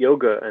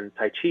yoga and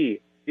Tai Chi,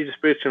 these are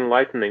spiritually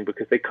enlightening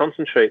because they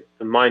concentrate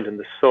the mind and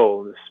the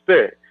soul and the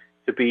spirit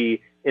to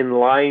be in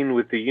line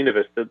with the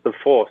universe, the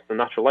force, the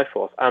natural life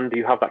force, and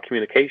you have that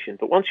communication.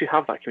 But once you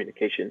have that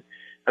communication,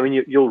 I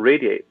mean, you'll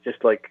radiate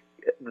just like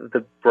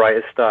the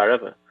brightest star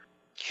ever.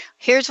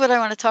 Here's what I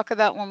want to talk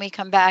about when we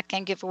come back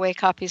and give away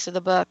copies of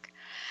the book.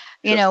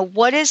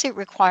 What does it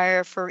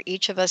require for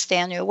each of us,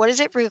 Daniel? What does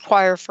it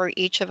require for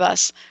each of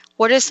us?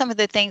 What are some of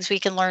the things we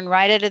can learn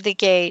right out of the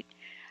gate?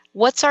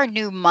 What's our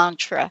new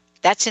mantra?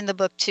 That's in the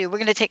book too. We're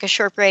going to take a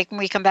short break. When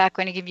we come back,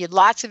 we're going to give you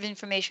lots of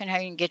information how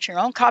you can get your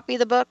own copy of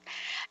the book.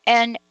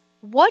 And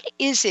what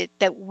is it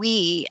that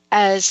we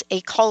as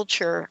a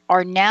culture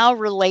are now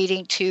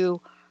relating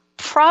to,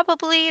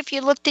 probably, if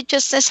you looked at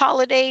just this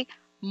holiday,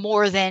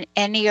 more than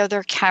any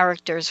other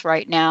characters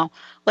right now?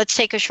 Let's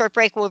take a short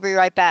break. We'll be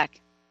right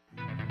back.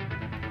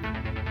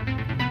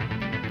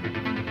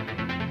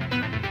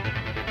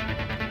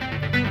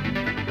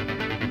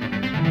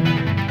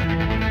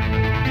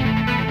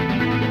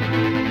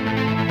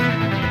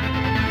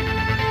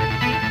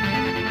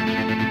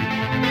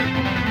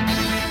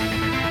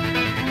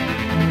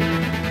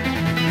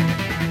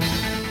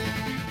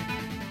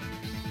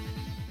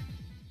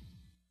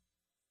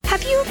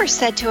 Have you ever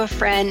said to a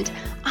friend,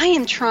 I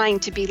am trying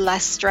to be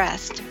less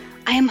stressed.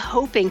 I am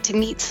hoping to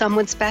meet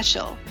someone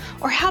special.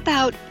 Or how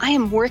about, I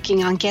am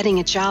working on getting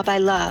a job I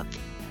love.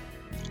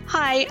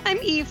 Hi, I'm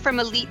Eve from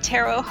Elite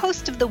Tarot,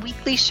 host of the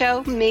weekly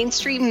show,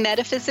 Mainstream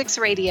Metaphysics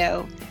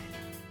Radio.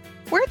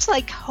 Words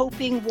like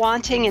hoping,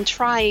 wanting, and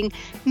trying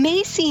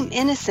may seem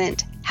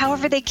innocent.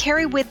 However, they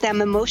carry with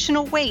them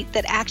emotional weight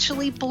that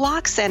actually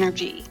blocks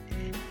energy.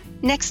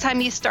 Next time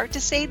you start to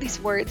say these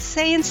words,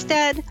 say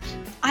instead,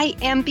 I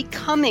am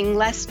becoming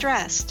less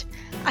stressed.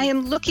 I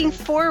am looking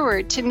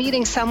forward to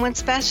meeting someone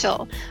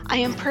special. I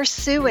am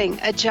pursuing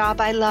a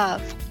job I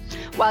love.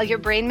 While your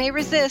brain may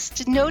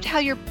resist, note how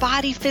your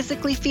body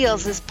physically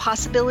feels as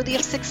possibility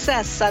of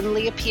success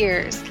suddenly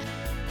appears.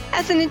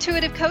 As an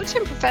intuitive coach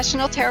and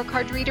professional tarot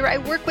card reader, I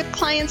work with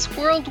clients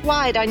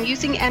worldwide on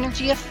using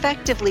energy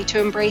effectively to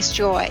embrace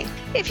joy.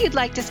 If you'd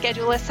like to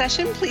schedule a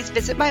session, please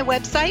visit my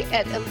website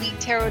at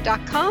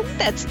elitetarot.com.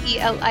 That's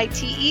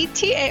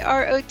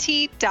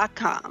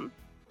ELITETAROT.com.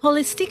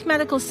 Holistic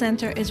Medical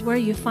Center is where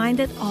you find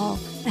it all.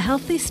 A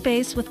healthy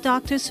space with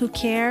doctors who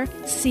care,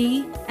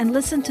 see, and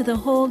listen to the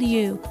whole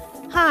you.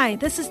 Hi,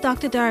 this is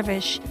Dr.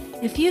 Darvish.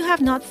 If you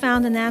have not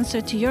found an answer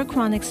to your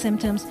chronic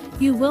symptoms,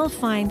 you will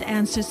find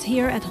answers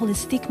here at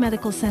Holistic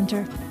Medical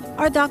Center.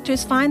 Our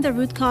doctors find the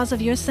root cause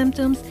of your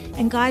symptoms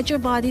and guide your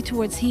body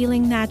towards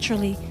healing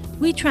naturally.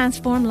 We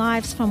transform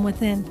lives from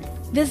within.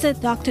 Visit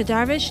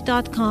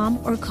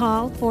drdarvish.com or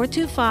call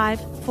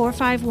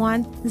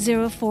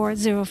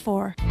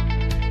 425-451-0404.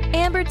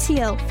 Amber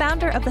Teal,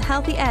 founder of The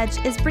Healthy Edge,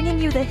 is bringing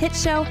you the hit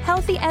show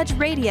Healthy Edge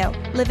Radio,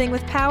 living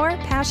with power,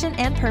 passion,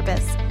 and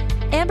purpose.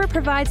 Amber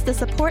provides the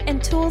support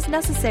and tools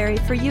necessary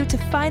for you to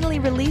finally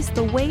release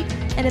the weight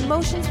and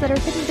emotions that are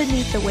hidden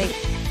beneath the weight.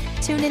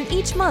 Tune in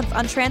each month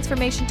on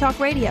Transformation Talk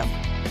Radio.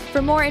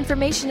 For more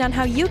information on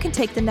how you can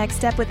take the next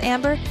step with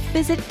Amber,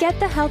 visit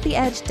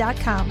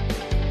getthehealthyedge.com.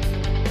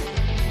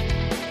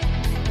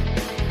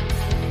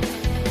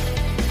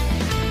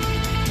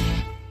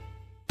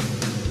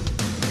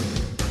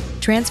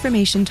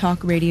 Transformation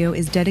Talk Radio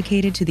is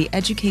dedicated to the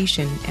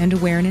education and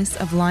awareness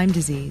of Lyme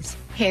disease.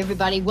 Hey,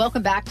 everybody.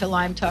 Welcome back to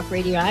Lyme Talk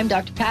Radio. I'm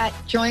Dr. Pat,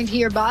 joined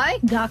here by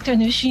Dr.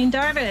 Nusheen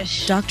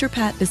Darvish. Dr.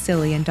 Pat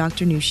Basili and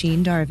Dr.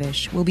 Nusheen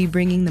Darvish will be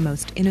bringing the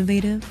most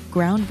innovative,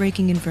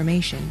 groundbreaking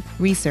information,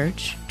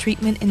 research,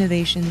 treatment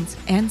innovations,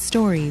 and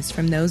stories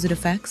from those it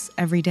affects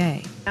every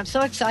day. I'm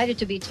so excited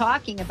to be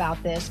talking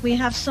about this. We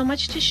have so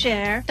much to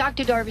share.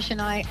 Dr. Darvish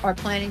and I are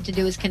planning to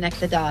do is connect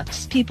the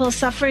dots. People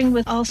suffering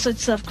with all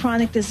sorts of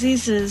chronic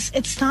diseases,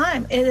 it's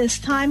time. It is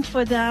time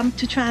for them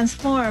to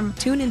transform.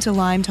 Tune into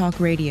Lyme Talk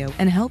Radio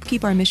and help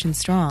keep our mission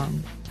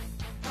strong.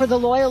 For the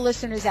loyal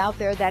listeners out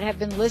there that have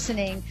been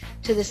listening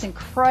to this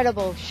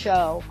incredible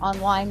show on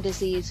Lyme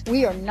disease,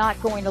 we are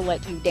not going to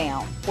let you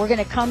down. We're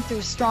going to come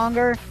through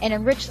stronger and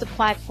enrich the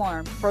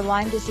platform for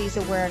Lyme disease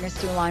awareness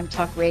through Lyme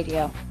Talk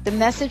Radio. The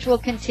message will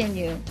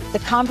continue, the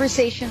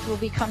conversations will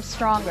become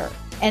stronger,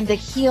 and the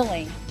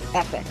healing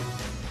epic.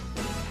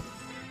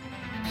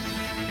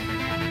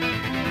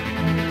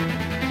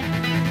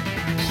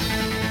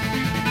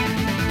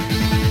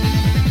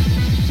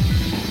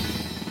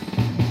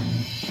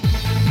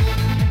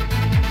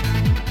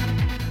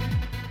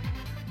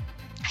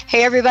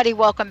 Hey, everybody,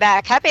 welcome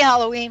back. Happy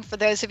Halloween for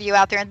those of you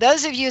out there. And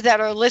those of you that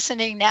are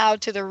listening now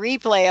to the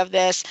replay of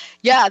this,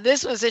 yeah,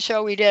 this was a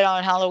show we did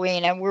on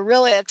Halloween, and we're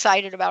really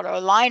excited about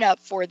our lineup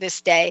for this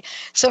day.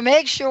 So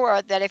make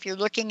sure that if you're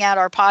looking at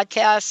our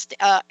podcast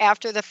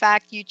after the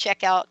fact, you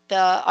check out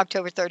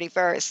October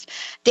 31st.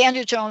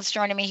 Daniel Jones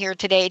joining me here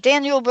today.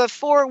 Daniel,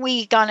 before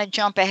we gonna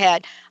jump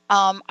ahead,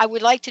 I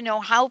would like to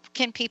know, how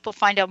can people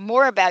find out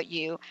more about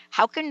you?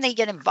 How can they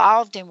get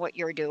involved in what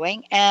you're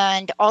doing,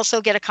 and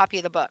also get a copy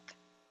of the book?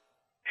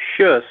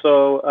 Sure.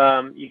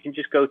 So you can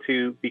just go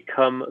to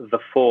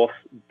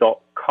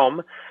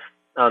becometheforce.com,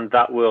 and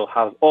that will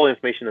have all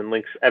information and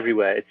links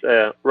everywhere. It's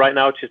right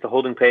now it's just a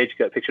holding page.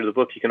 Get a picture of the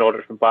book. You can order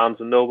it from Barnes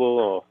 &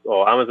 Noble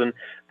or Amazon.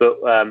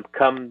 But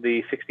come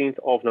the 16th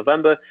of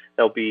November,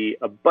 there'll be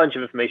a bunch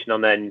of information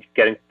on there, and you can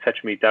get in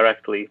touch with me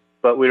directly.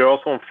 But we're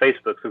also on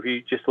Facebook. So if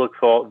you just look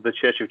for the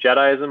Church of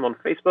Jediism on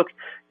Facebook,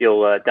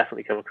 you'll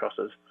definitely come across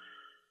us.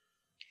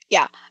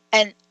 Yeah.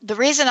 And the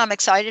reason I'm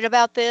excited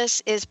about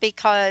this is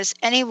because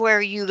anywhere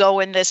you go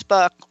in this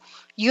book,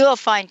 you'll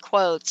find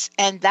quotes.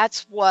 And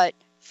that's what,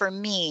 for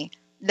me,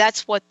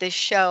 that's what this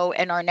show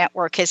and our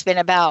network has been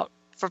about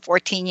for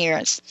 14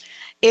 years.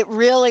 It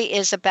really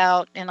is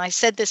about, and I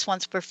said this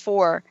once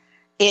before,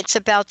 it's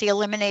about the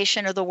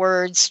elimination of the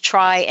words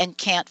try and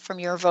can't from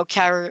your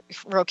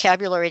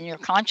vocabulary and your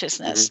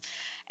consciousness.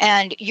 Mm-hmm.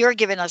 And you're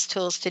giving us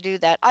tools to do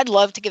that. I'd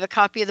love to give a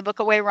copy of the book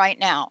away right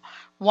now.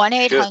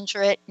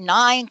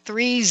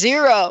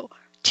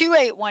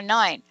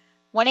 1-800-930-2819.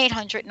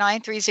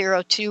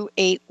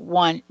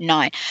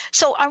 1-800-930-2819.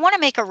 So I want to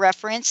make a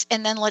reference,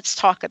 and then let's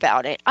talk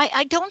about it.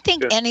 I don't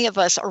think any of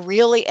us are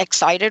really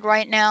excited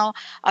right now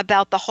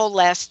about the whole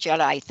Last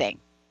Jedi thing.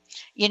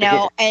 You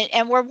know,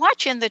 and we're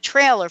watching the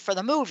trailer for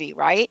the movie,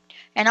 right?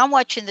 And I'm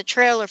watching the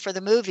trailer for the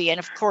movie, and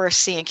of course,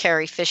 seeing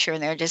Carrie Fisher in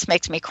there just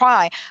makes me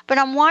cry. But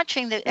I'm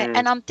watching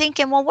and I'm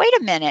thinking, well, wait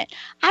a minute.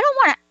 I don't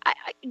want to.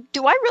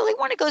 Do I really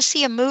want to go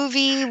see a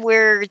movie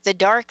where the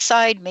dark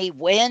side may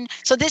win?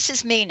 So this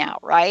is me now,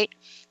 right?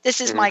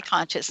 This is my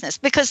consciousness,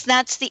 because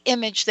that's the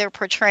image they're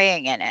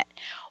portraying in it.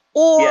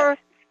 Or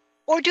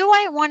do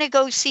I want to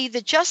go see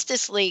the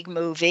Justice League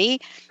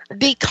movie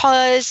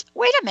because,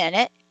 wait a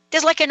minute,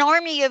 there's like an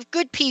army of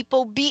good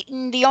people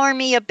beating the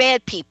army of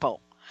bad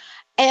people.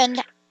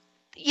 And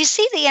you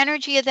see the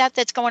energy of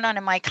that's going on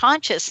in my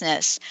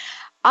consciousness.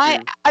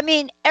 I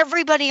mean,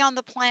 everybody on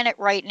the planet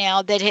right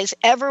now that has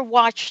ever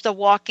watched The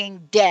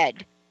Walking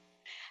Dead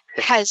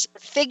has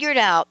figured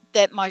out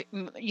that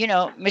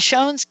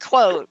Michonne's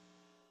quote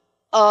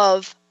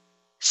of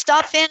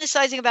stop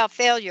fantasizing about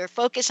failure,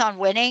 focus on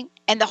winning,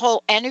 and the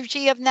whole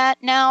energy of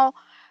that now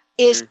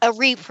is a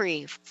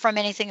reprieve from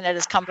anything that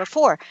has come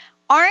before.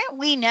 Aren't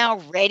we now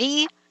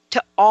ready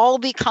to all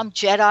become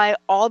Jedi,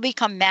 all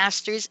become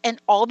masters,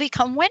 and all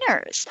become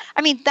winners?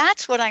 I mean,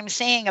 that's what I'm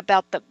saying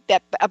about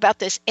about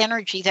this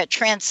energy that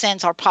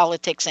transcends our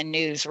politics and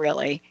news,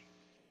 really.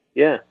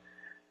 Yeah.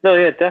 No,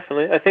 yeah,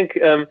 definitely. I think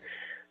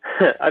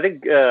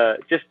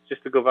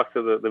just to go back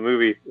to the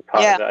movie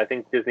part of it, I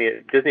think Disney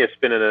are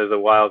spinning it as a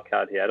wild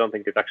card here. I don't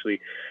think it's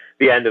actually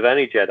the end of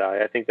any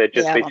Jedi. I think they're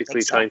just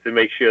basically trying to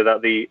make sure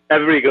that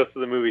everybody goes to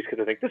the movies because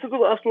they think this is the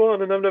last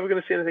one and I'm never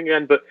going to see anything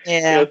again. But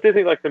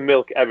Disney likes to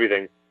milk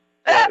everything.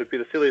 It would be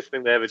the silliest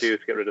thing they ever do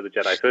to get rid of the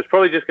Jedi. So it's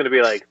probably just going to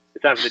be like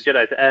it's time for the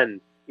Jedi to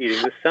end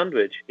eating this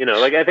sandwich.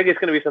 I think it's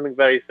going to be something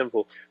very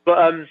simple.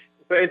 But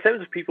in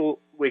terms of people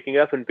waking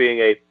up and being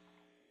a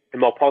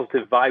more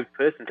positive vibe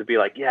person to be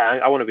like, yeah,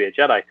 I want to be a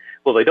Jedi.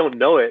 Well, they don't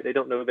know it. They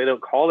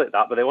don't call it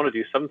that, but they want to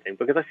do something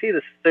because I see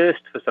this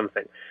thirst for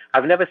something.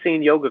 I've never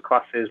seen yoga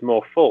classes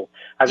more full.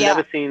 I've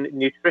never seen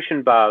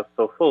nutrition bars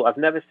so full. I've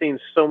never seen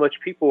so much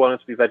people wanting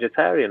to be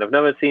vegetarian. I've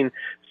never seen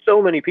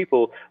so many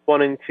people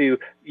wanting to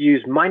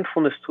use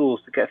mindfulness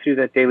tools to get through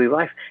their daily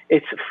life.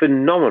 It's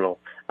phenomenal.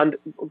 And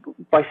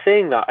by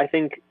saying that, I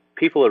think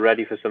people are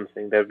ready for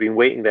something. They've been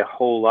waiting their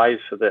whole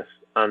lives for this.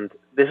 And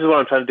this is what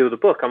I'm trying to do with the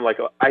book. I'm like,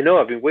 I know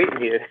I've been waiting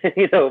here,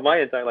 my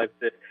entire life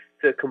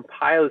to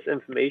compile this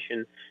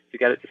information to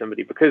get it to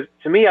somebody. Because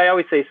to me, I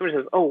always say, somebody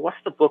says, oh, what's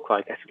the book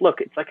like? I said,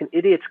 look, it's like an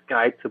idiot's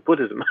guide to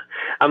Buddhism.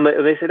 And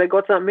they say, like,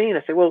 what's that mean?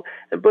 I say, well,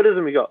 in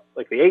Buddhism, you got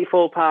like the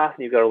Eightfold Path,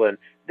 and you've got to learn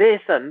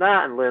this and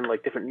that and learn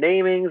like different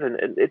namings. And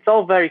it's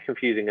all very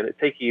confusing. And it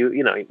takes you,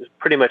 it's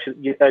pretty much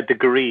a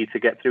degree to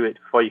get through it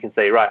before you can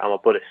say, right, I'm a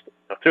Buddhist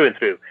through and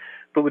through.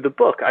 But with the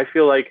book, I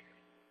feel like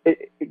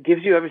it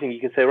gives you everything. You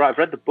can say, right, I've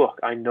read the book,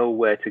 I know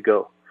where to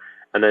go.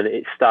 And then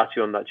it starts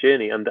you on that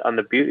journey. And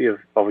the beauty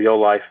of your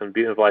life and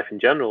beauty of life in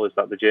general is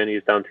that the journey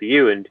is down to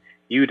you and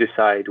you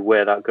decide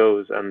where that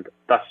goes. And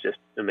that's just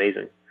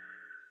amazing.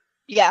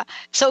 Yeah.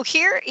 So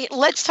here,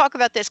 let's talk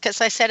about this because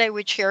I said I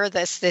would share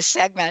this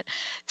segment.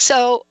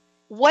 So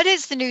what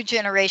is the new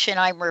generation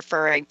I'm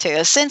referring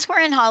to? Since we're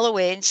in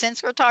Halloween,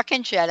 since we're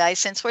talking Jedi,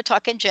 since we're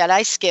talking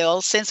Jedi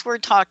skills, since we're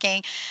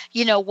talking,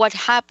 what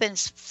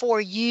happens for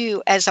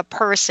you as a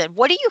person,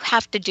 what do you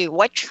have to do?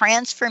 What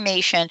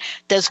transformation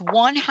does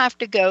one have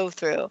to go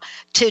through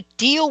to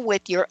deal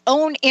with your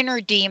own inner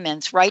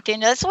demons, right?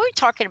 And that's what we're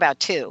talking about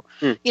too.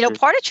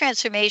 Part of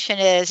transformation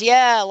is,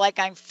 like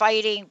I'm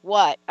fighting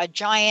a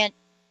giant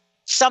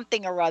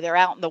something or other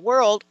out in the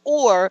world,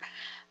 or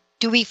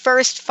do we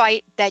first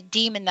fight that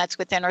demon that's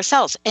within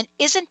ourselves? And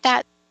isn't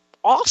that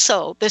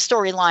also the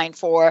storyline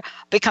for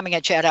becoming a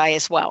Jedi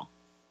as well?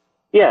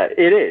 Yeah,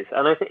 it is.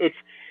 And I think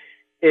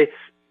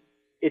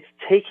it's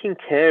taking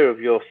care of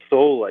your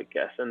soul, I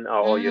guess,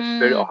 or your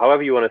spirit, or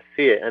however you want to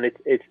see it. And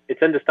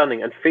it's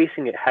understanding and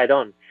facing it head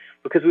on,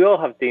 because we all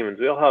have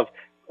demons. We all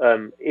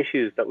have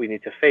issues that we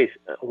need to face.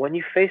 When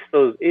you face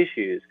those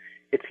issues,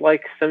 it's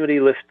like somebody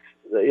lifts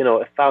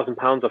 1,000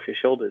 pounds off your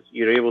shoulders.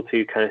 You're able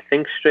to kind of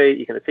think straight.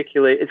 You can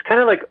articulate. It's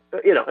kind of like,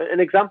 an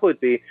example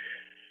would be,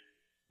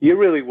 you're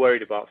really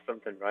worried about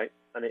something, right?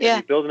 And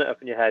you're building it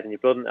up in your head and you're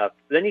building it up.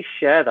 But then you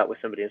share that with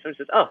somebody and somebody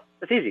says, oh,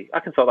 that's easy.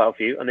 I can sort that out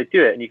for you. And they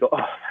do it and you go, oh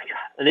my God.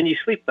 And then you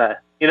sleep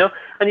better,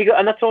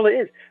 and that's all it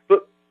is.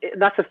 But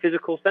that's a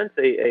physical sense,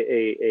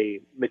 a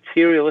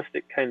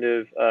materialistic kind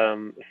of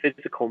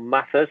physical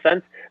matter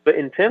sense. But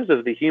in terms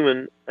of the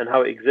human and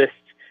how it exists,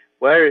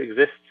 where it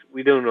exists,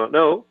 we do not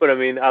know, but I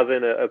mean, as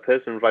in a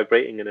person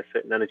vibrating in a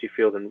certain energy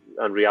field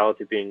and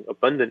reality being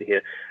abundant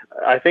here,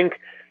 I think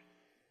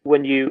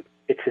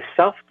it's a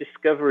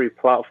self-discovery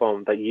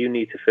platform that you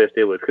need to first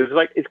deal with. Because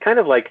it's kind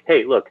of like,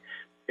 hey, look,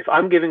 if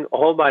I'm giving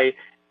all my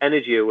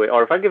energy away,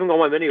 or if I'm giving all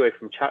my money away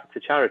to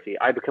charity,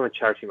 I become a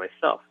charity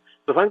myself.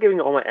 So if I'm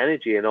giving all my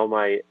energy and all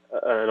my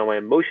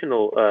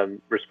emotional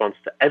response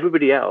to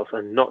everybody else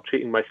and not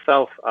treating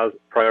myself as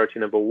priority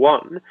number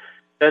one,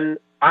 then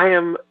I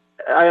am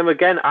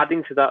again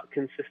adding to that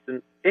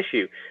consistent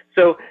issue.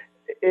 So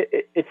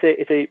it's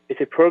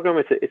a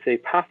program. It's a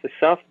path to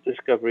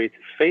self-discovery, to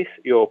face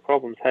your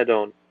problems head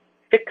on,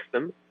 fix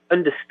them,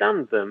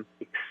 understand them,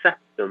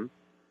 accept them,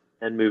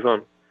 and move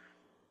on.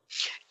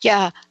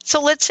 Yeah.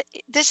 So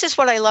this is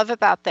what I love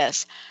about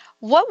this.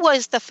 What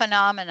was the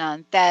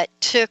phenomenon that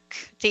took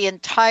the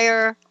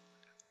entire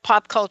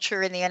pop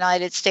culture in the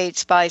United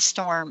States by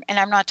storm? And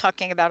I'm not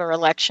talking about our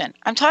election.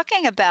 I'm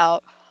talking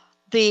about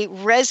the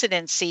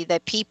residency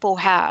that people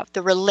have, the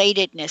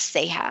relatedness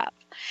they have.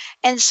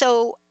 And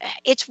so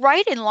it's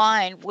right in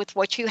line with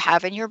what you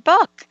have in your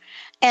book.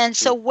 And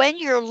so when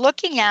you're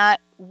looking at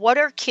what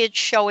are kids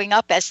showing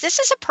up as, this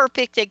is a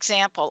perfect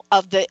example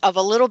of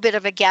a little bit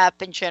of a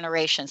gap in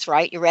generations,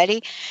 right? You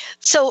ready?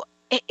 So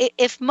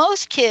if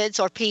most kids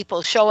or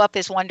people show up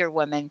as Wonder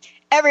Woman,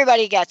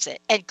 everybody gets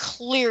it. And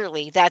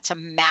clearly that's a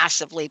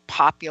massively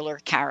popular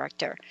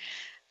character.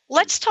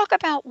 Let's talk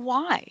about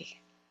why.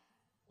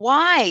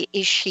 Why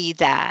is she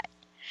that?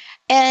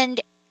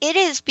 And it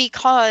is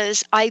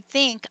because I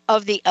think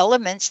of the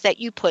elements that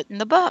you put in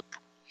the book.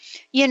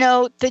 You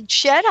know, the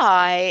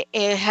Jedi,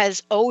 it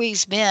has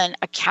always been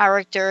a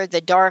character,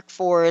 the Dark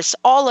Force,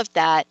 all of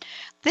that.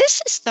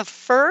 This is the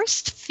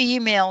first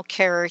female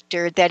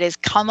character that has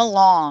come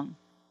along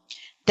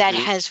that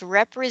has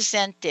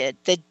represented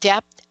the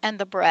depth and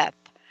the breadth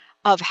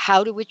of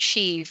how to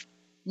achieve,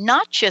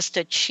 not just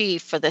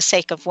achieve for the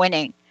sake of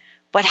winning,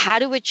 but how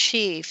to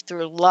achieve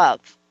through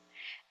love.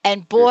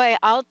 And boy,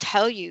 I'll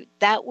tell you,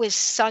 that was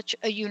such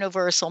a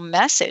universal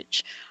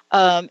message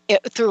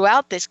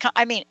throughout this.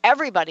 I mean,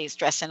 everybody's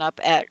dressing up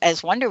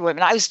as Wonder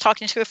Woman. I was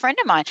talking to a friend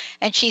of mine,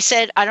 and she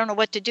said, I don't know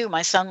what to do.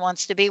 My son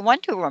wants to be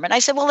Wonder Woman. I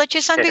said, well, let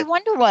your son be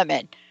Wonder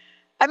Woman.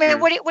 I mean,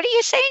 what are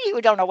you saying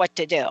you don't know what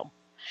to do?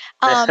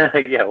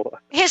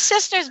 His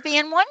sister's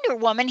being Wonder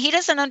Woman. He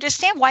doesn't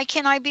understand. Why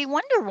can't I be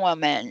Wonder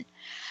Woman?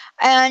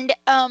 And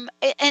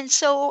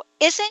so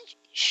isn't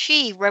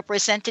she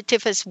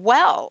representative as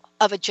well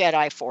of a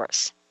Jedi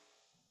Force?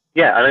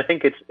 Yeah, and I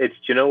think it's do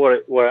you know what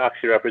it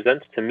actually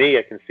represents? To me,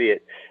 I can see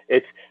it.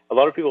 It's a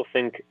lot of people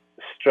think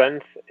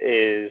strength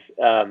is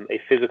a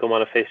physical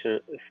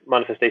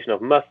manifestation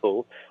of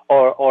muscle,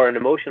 or an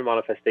emotional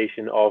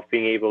manifestation of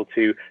being able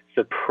to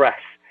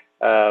suppress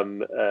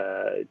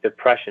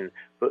depression.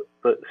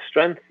 But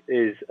strength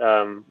is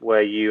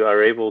where you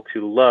are able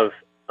to love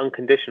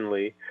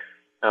unconditionally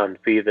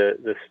and be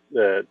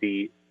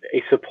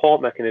a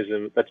support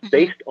mechanism that's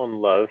based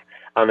on love,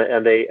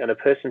 and a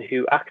person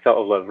who acts out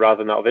of love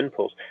rather than out of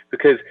impulse.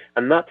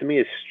 And that to me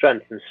is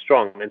strength and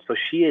strong. And so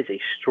she is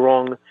a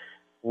strong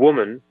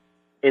woman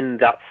in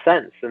that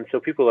sense. And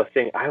so people are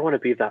saying, I want to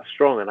be that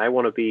strong, and I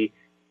want to be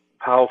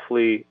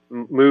powerfully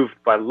moved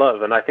by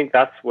love. And I think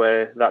that's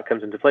where that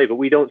comes into play. But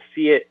we don't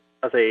see it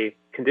as a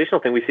conditional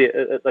thing. We see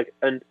it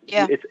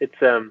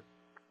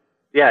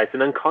it's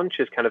an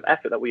unconscious kind of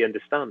effort that we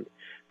understand.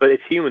 But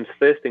it's humans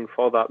thirsting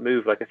for that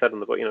move, like I said in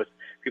the book. You know, it's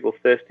people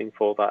thirsting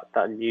for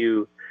that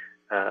new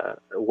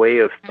way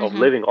of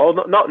living, or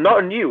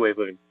not a new way of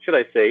living, should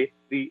I say,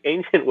 the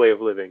ancient way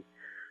of living.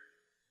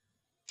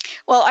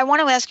 Well, I want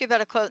to ask you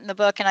about a quote in the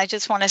book, and I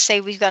just want to say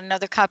we've got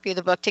another copy of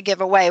the book to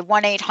give away,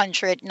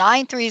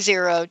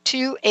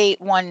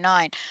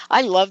 1-800-930-2819.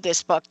 I love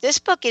this book. This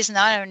book is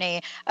not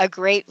only a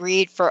great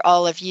read for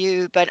all of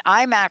you, but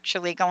I'm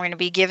actually going to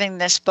be giving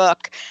this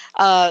book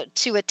to a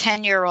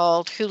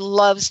 10-year-old who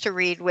loves to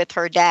read with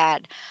her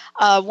dad.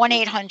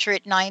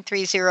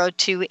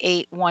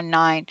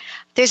 1-800-930-2819.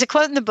 There's a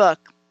quote in the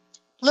book,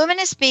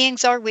 luminous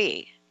beings are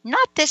we,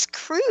 not this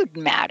crude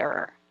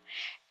matter.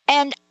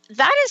 And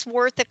that is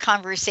worth a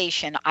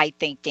conversation, I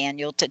think,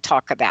 Daniel, to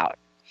talk about,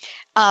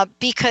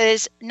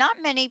 because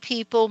not many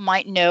people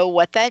might know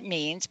what that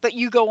means, but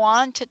you go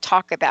on to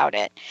talk about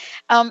it.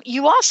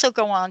 You also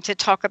go on to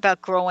talk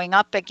about growing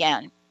up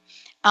again,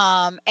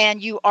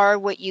 and you are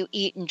what you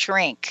eat and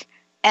drink.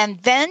 And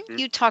then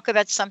you talk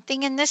about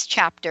something in this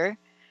chapter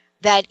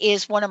that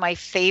is one of my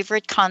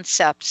favorite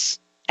concepts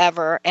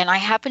ever, and I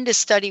happened to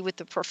study with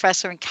the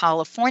professor in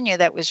California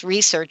that was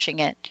researching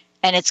it,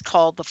 and it's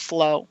called the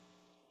flow.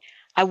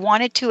 I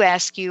wanted to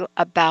ask you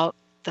about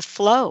the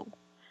flow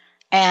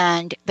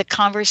and the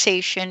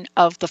conversation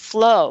of the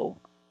flow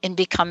in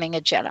becoming a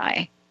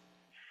Jedi.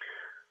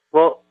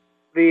 Well,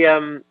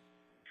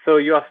 so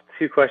you asked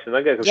two questions.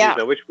 I'm getting confused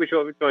now. Which one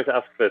are you going to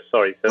ask first?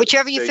 Sorry.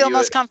 Whichever you feel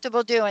most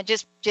comfortable doing.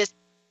 Just.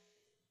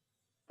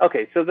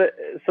 Okay. So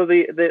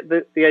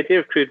the idea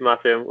of crude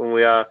matter, when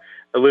we are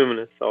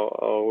luminous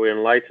or we're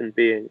enlightened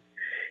beings,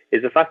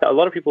 is the fact that a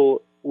lot of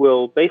people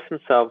will base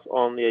themselves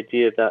on the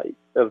idea that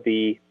of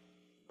the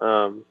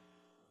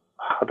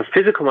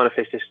physical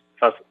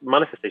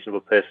manifestation of a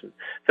person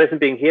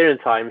being here in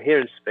time, here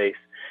in space,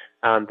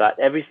 and that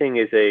everything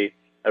is a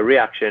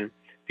reaction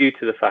due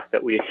to the fact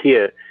that we are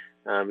here.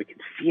 We can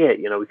see it,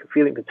 we can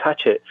feel it, we can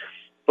touch it.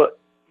 But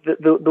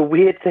the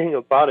weird thing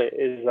about it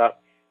is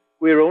that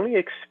we're only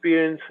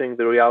experiencing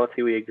the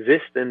reality we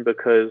exist in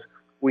because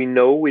we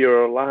know we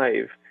are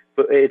alive.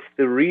 But it's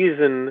the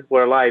reason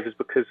we're alive is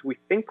because we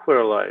think we're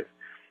alive.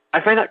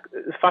 I find that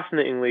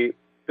fascinatingly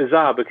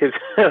bizarre, because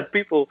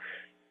people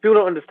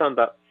don't understand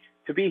that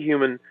to be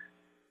human,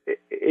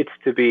 it's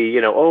to be,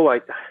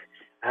 I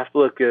have to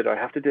look good, or I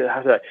have to do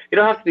that. You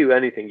don't have to do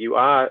anything. You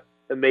are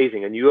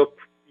amazing, and your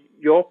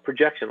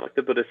projection, like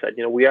the Buddha said,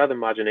 we are the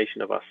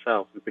imagination of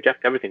ourselves. We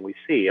project everything we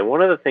see. And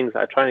one of the things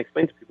that I try and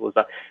explain to people is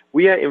that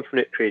we are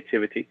infinite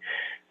creativity,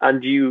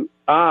 and you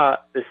are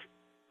this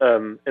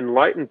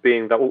enlightened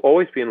being that will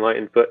always be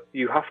enlightened, but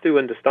you have to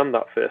understand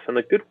that first. And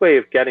a good way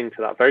of getting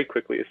to that very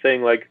quickly is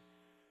saying, like,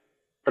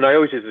 and I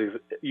always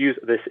use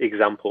this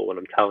example when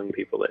I'm telling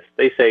people this.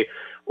 They say,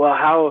 well,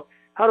 how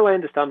do I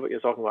understand what you're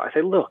talking about? I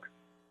say, look,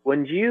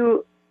 when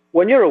you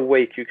when you're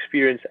awake, you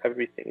experience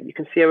everything, and you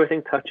can see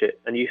everything, touch it,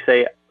 and you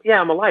say, yeah,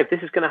 I'm alive.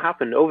 This is going to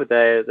happen. Over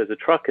there's a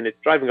truck, and it's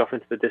driving off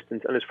into the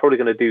distance, and it's probably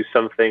going to do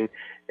something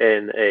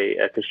in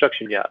a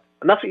construction yard.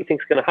 And that's what you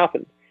think is going to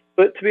happen.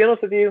 But to be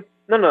honest with you,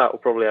 none of that will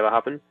probably ever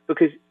happen,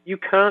 because you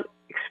can't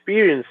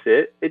experience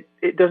it.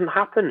 It doesn't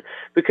happen.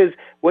 Because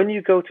when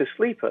you go to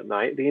sleep at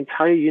night, the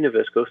entire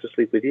universe goes to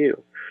sleep with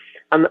you.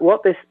 And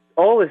what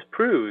all this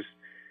proves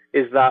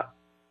is that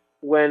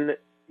when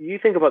you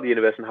think about the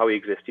universe and how we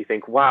exist, you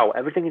think, wow,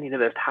 everything in the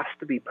universe has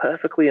to be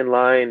perfectly in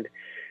line.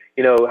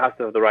 It has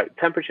to have the right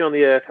temperature on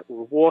the earth,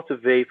 water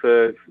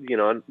vapor,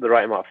 and the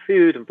right amount of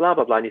food, and blah,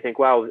 blah, blah. And you think,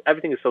 wow,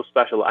 everything is so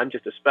special. I'm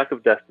just a speck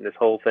of dust in this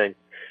whole thing.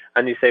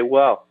 And you say,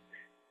 well,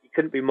 you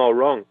couldn't be more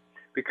wrong,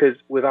 because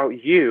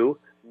without you,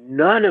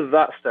 none of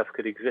that stuff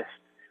could exist.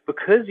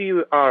 Because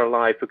you are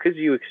alive, because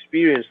you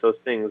experience those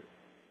things,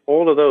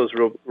 all of those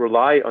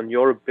rely on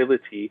your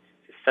ability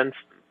to sense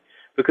them.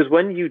 Because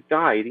when you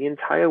die, the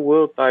entire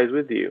world dies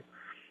with you.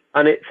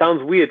 And it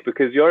sounds weird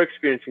because you're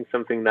experiencing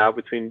something now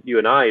between you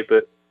and I,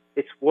 but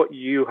it's what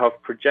you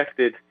have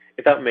projected,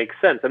 if that makes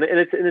sense. And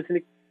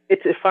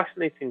it's a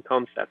fascinating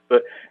concept.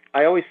 But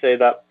I always say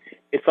that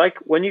it's like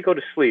when you go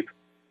to sleep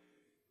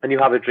and you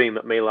have a dream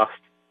that may last,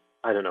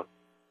 I don't know,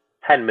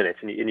 10 minutes,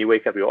 and you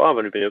wake up, you go, oh, I've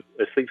only been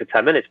asleep for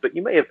 10 minutes, but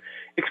you may have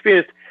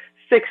experienced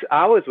 6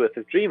 hours worth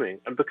of dreaming.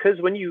 And because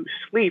when you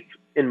sleep,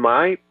 in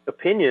my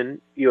opinion,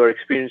 you're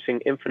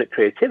experiencing infinite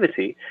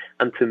creativity.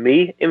 And to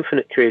me,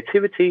 infinite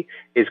creativity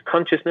is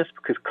consciousness,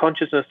 because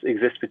consciousness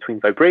exists between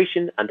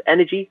vibration and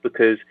energy,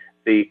 because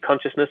the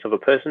consciousness of a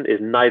person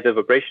is neither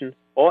vibration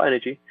or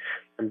energy.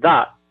 And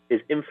that is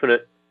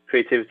infinite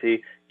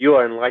creativity. You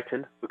are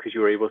enlightened because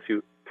you are able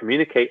to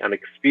communicate and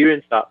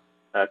experience that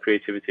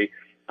creativity.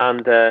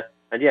 And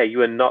yeah,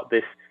 you are not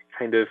this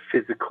kind of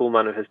physical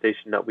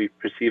manifestation that we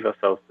perceive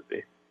ourselves to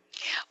be.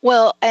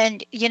 Well,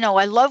 and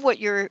I love what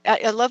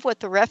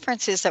the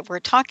references that we're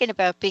talking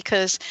about,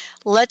 because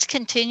let's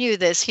continue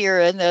this here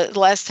in the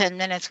last 10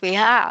 minutes we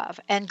have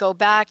and go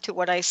back to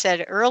what I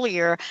said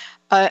earlier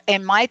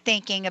in my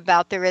thinking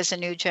about there is a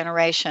new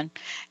generation.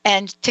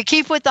 And to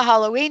keep with the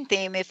Halloween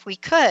theme, if we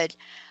could,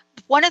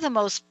 one of the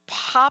most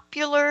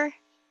popular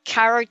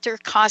character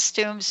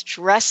costumes,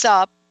 dress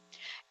up,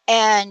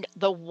 and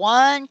the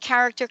one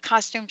character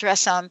costume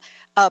dress up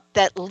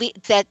that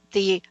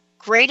the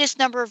greatest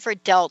number of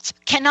adults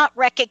cannot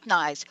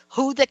recognize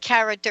who the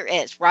character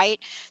is,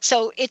 right?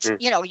 So it's,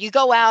 you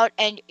go out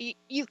and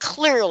you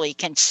clearly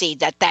can see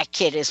that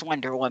kid is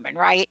Wonder Woman,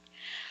 right?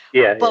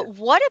 Yeah. But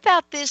what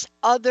about this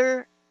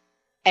other,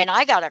 and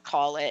I got to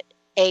call it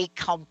a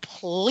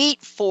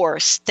complete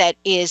force that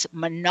is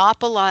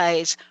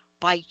monopolized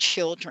by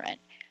children,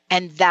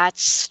 and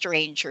that's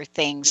Stranger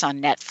Things on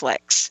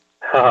Netflix.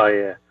 Oh,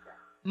 yeah.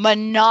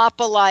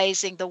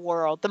 Monopolizing the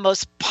world. The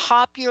most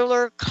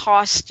popular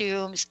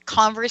costumes,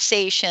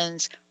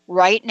 conversations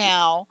right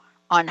now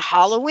on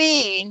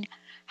Halloween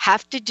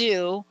have to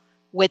do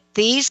with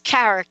these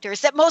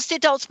characters that most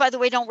adults, by the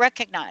way, don't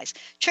recognize.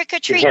 Trick or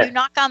treat, You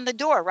knock on the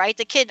door, right?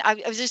 The kid,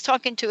 I was just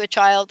talking to a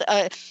child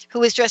who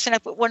was dressing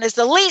up with one of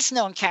the least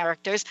known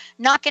characters,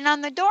 knocking on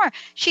the door.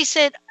 She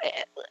said,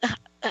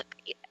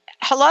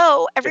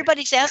 hello,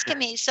 everybody's asking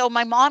me. So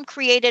my mom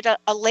created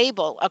a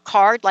label, a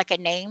card, like a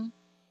name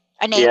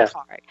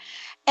card.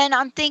 And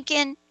I'm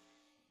thinking,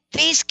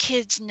 these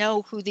kids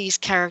know who these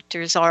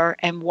characters are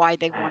and why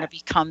they want to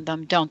become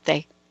them, don't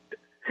they?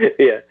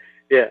 Yeah.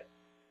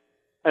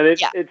 And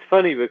it's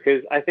funny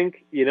because I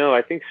think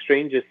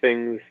Stranger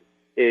Things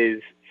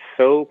is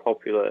so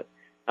popular,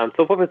 and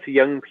so popular to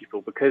young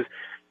people, because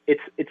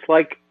it's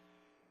like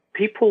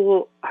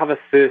people have a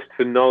thirst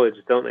for knowledge,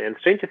 don't they? And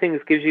Stranger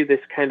Things gives you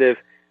this kind of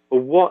a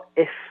what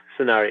if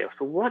scenario.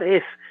 So what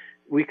if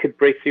we could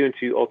break through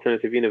into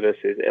alternative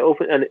universes?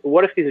 And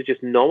what if these are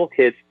just normal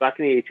kids back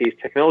in the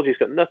 80s? Technology's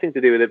got nothing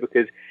to do with it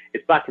because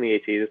it's back in the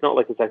 80s. It's not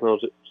like the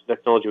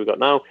technology we've got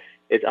now.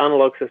 It's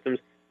analog systems.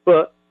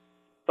 But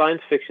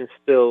science fiction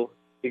still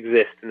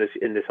exists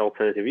in this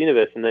alternative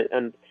universe.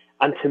 And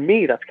to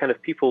me, that's kind of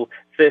people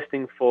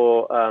thirsting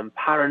for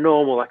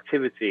paranormal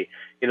activity.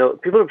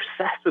 People are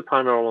obsessed with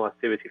paranormal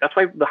activity. That's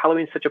why the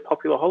Halloween is such a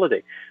popular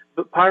holiday.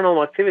 But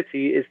paranormal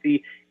activity is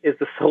the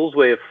soul's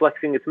way of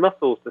flexing its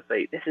muscles to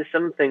say, this is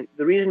something.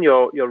 The reason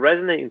you're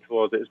resonating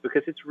towards it is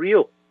because it's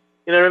real.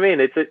 You know what I mean?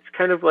 It's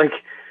kind of like,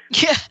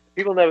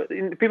 people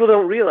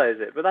don't realize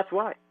it, but that's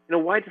why.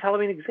 Why does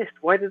Halloween exist?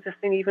 Why does this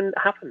thing even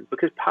happen?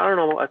 Because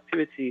paranormal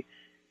activity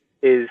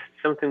is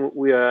something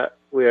we are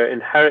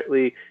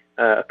inherently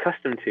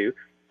accustomed to,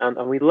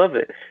 and we love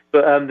it.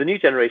 But the new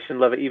generation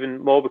love it even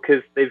more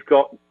because they've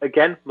got,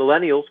 again,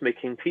 millennials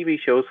making TV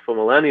shows for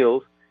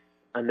millennials,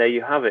 and there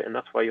you have it. And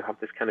that's why you have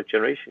this kind of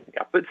generation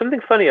gap. But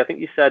something funny, I think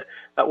you said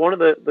that one of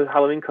the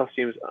Halloween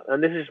costumes,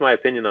 and this is my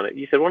opinion on it,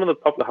 you said one of the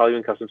popular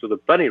Halloween costumes was a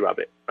bunny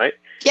rabbit, right?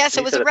 Yes,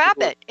 it was a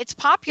rabbit. It's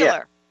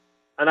popular.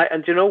 Yeah.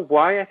 And do you know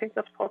why I think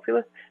that's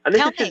popular? And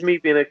this is just me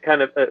being a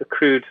kind of a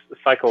crude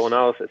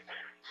psychoanalysis.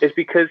 Is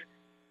because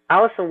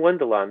Alice in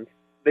Wonderland,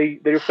 they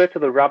refer to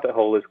the rabbit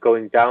hole as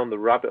going down the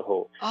rabbit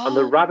hole. Oh. And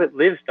the rabbit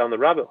lives down the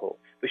rabbit hole.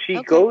 but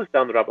she goes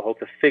down the rabbit hole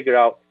to figure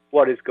out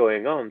what is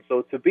going on.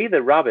 So to be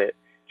the rabbit,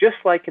 just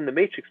like in the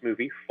Matrix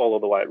movie, Follow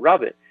the White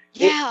Rabbit,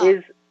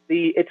 it's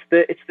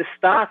the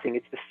starting,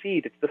 it's the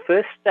seed, it's the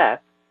first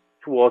step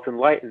towards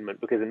enlightenment.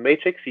 Because in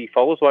Matrix, he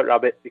follows White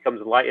Rabbit,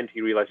 becomes enlightened,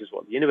 he realizes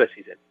what the universe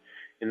he's in.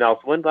 In Alice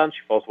in Wonderland,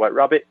 she follows White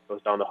Rabbit,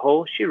 goes down the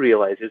hole, she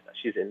realizes that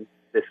she's in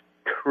this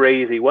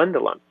crazy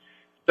wonderland.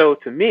 So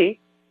to me,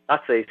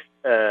 that's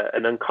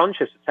an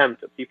unconscious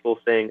attempt at people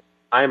saying,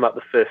 I'm at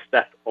the first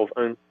step of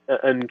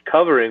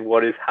uncovering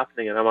what is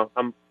happening, and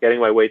I'm getting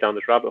my way down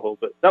this rabbit hole.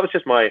 But that was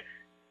just my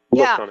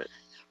look on it.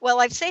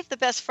 Well, I've saved the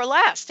best for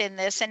last in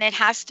this, and it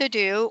has to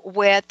do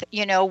with,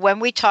 when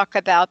we talk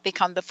about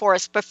Become the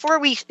Force. Before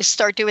we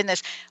start doing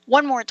this,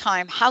 one more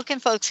time, how can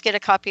folks get a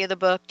copy of the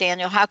book,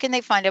 Daniel? How can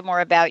they find out more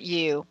about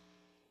you?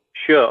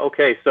 Sure.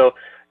 Okay. So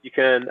you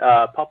can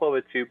pop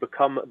over to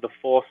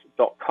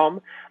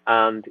becometheforce.com,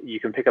 and you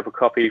can pick up a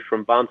copy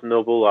from Barnes &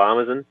 Noble or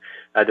Amazon,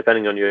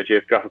 depending on your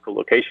geographical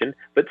location.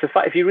 But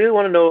if you really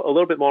want to know a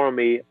little bit more on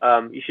me,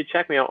 you should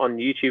check me out on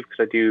YouTube,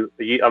 because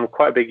I'm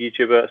quite a big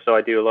YouTuber, so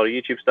I do a lot of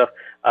YouTube stuff.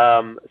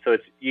 So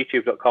it's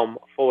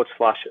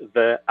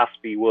youtube.com/The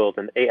Aspie World,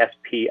 and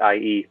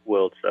ASPIE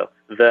World, so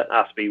The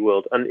Aspie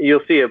World. And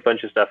you'll see a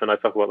bunch of stuff, and I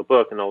talk about the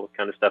book and all that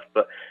kind of stuff.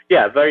 But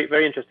yeah, very,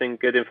 very interesting,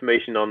 good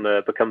information on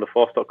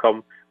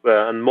becometheforce.com,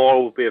 and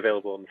more will be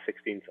available on the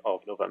 16th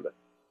of November.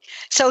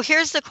 So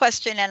here's the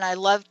question, and I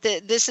love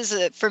that. This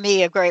is, for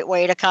me, a great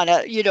way to kind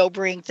of,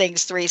 bring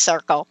things three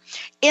circle.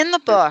 In the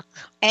book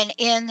and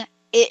in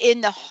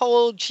the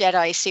whole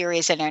Jedi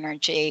series and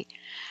energy,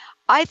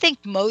 I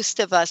think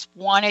most of us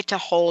wanted to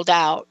hold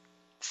out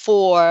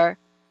for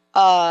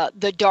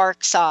the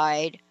dark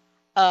side,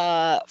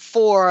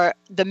 for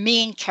the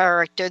mean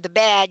character, the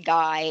bad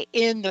guy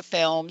in the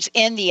films,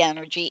 in the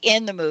energy,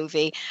 in the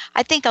movie.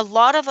 I think a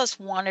lot of us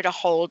wanted to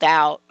hold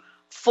out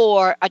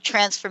for a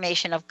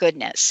transformation of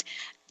goodness.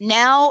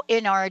 Now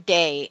in our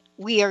day,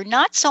 we are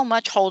not so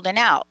much holding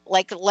out.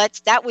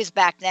 That was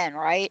back then,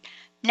 right?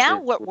 Now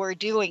what we're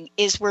doing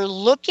is we're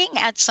looking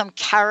at some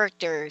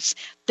characters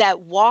that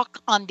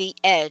walk on the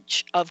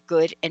edge of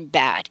good and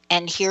bad.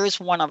 And here's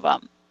one of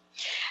them.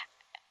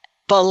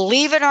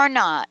 Believe it or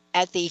not,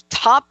 at the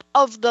top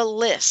of the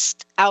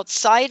list,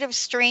 outside of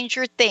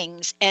Stranger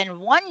Things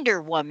and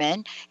Wonder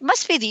Woman, it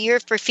must be the year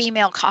for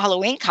female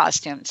Halloween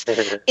costumes,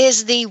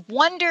 is the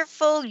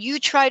wonderful, you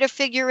try to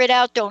figure it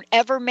out, don't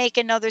ever make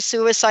another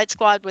Suicide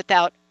Squad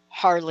without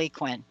Harley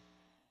Quinn.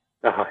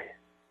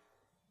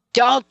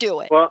 Don't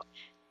do it. Well,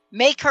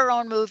 make her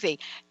own movie.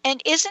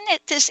 And isn't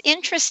it this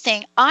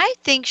interesting? I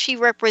think she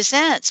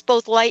represents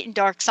both light and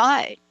dark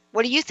side.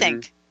 What do you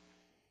think? Mm-hmm.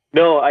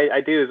 No,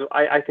 I do.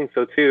 I think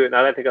so too, and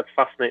I think that's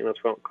fascinating.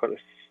 That's why I'm kind of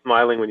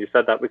smiling when you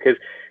said that, because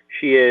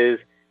she is.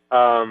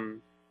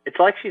 It's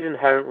like she's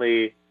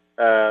inherently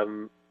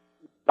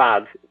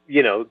bad,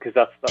 because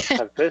that's the type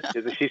of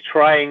person. She's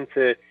trying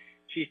to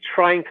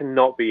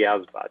not be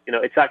as bad.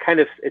 It's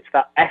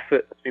that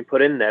effort that's been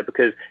put in there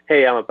because,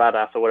 hey, I'm a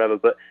badass or whatever,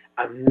 but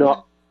I'm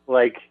not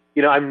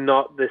I'm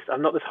not this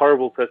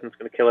horrible person that's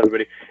going to kill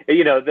everybody.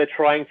 They're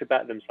trying to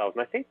better themselves,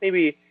 and I think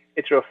maybe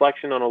it's a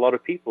reflection on a lot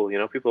of people.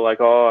 People are like,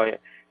 I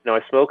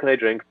smoke and I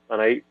drink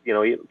and I, eat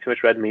too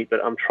much red meat,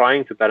 but I'm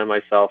trying to better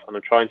myself and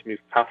I'm trying to move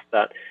past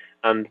that.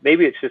 And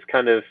maybe it's just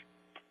kind of,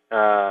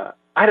 I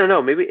don't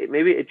know, maybe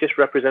it just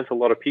represents a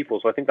lot of people.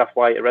 So I think that's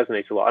why it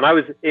resonates a lot. And I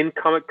was in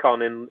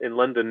Comic-Con in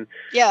London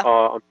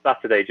on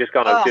Saturday, just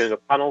I was doing a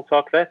panel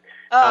talk there.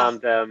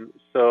 And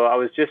so I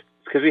was just,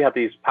 because we had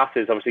these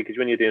passes, obviously, because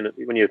when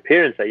you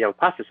appear and say you have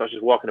passes, so I was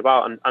just walking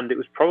about, and it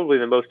was probably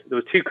there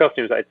were two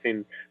costumes that I'd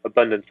seen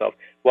abundance of.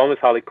 One was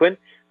Harley Quinn,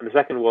 and the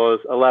second was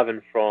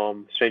Eleven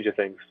from Stranger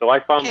Things. So I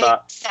found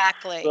that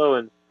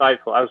so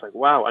insightful. I was like,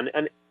 wow,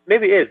 and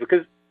maybe it is,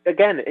 because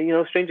again,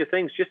 Stranger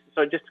Things, just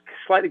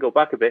slightly go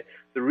back a bit,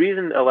 the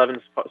reason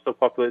Eleven's so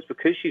popular is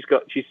because she's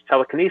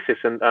telekinesis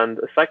and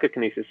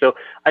psychokinesis. So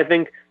I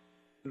think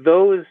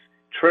those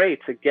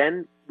traits,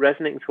 again,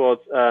 resonating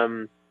towards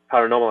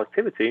paranormal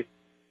activity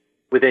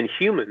within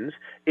humans,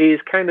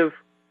 is kind of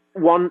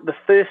the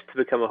first to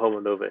become a homo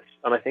novus.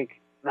 And I think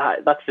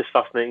that's just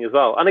fascinating as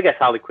well. And I guess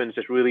Harley Quinn's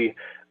just really,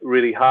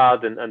 really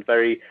hard and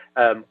very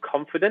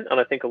confident. And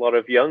I think a lot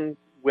of young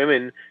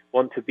women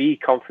want to be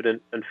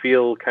confident and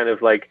feel kind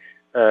of like,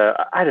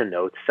 I don't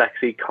know,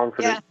 sexy,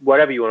 confident,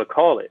 whatever you want to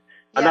call it.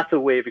 And that's a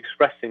way of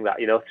expressing that,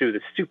 through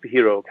the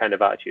superhero kind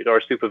of attitude or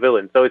a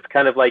supervillain. So it's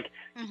kind of like,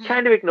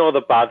 kind of ignore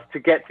the bad to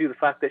get through the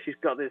fact that she's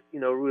got this,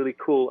 really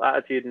cool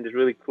attitude and this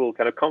really cool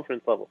kind of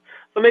confidence level.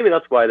 So maybe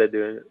that's why they're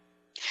doing it.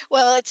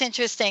 Well, it's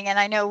interesting, and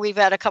I know we've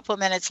got a couple of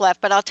minutes left,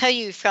 but I'll tell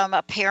you from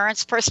a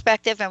parent's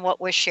perspective and what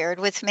was shared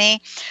with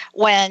me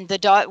when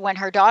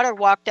her daughter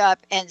walked up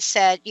and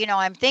said,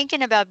 I'm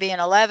thinking about being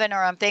 11,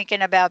 or I'm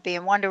thinking about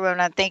being Wonder Woman,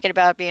 I'm thinking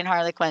about being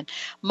Harley Quinn.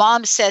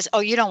 Mom says, oh,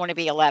 you don't want to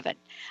be 11.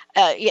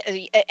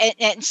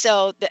 And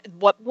so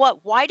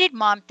why did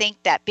Mom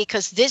think that?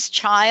 Because this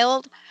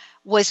child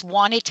was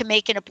wanting to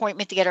make an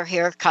appointment to get her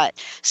hair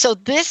cut. So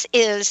this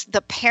is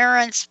the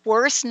parent's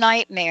worst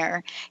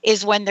nightmare,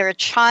 is when their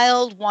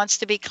child wants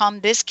to become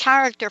this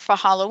character for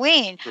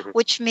Halloween,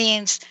 which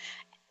means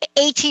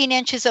 18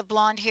 inches of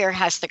blonde hair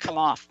has to come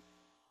off.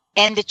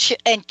 And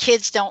and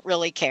kids don't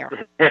really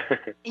care.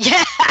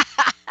 Yeah.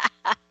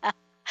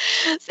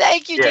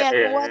 Thank you,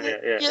 Dan.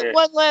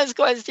 One last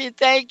question.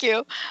 Thank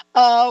you.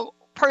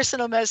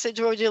 Personal message.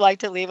 What would you like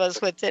to leave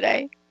us with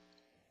today?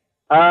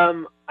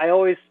 I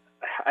always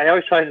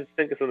try to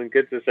think of something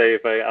good to say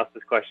if I ask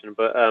this question,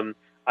 but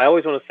I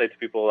always want to say to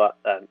people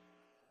that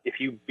if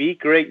you be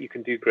great, you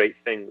can do great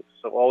things.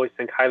 So always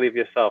think highly of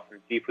yourself and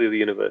deeply of the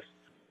universe.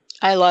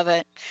 I love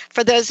it.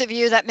 For those of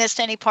you that missed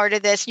any part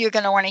of this, you're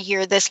going to want to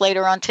hear this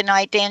later on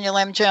tonight. Daniel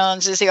M.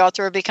 Jones is the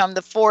author of Become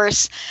the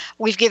Force.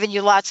 We've given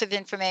you lots of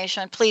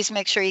information. Please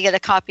make sure you get a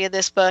copy of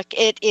this book.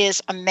 It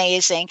is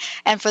amazing.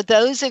 And for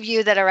those of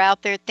you that are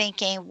out there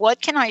thinking,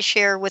 what can I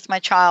share with my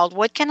child?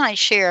 What can I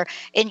share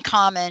in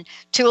common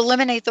to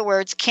eliminate the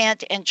words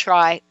can't and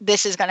try?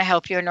 This is going to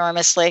help you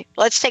enormously.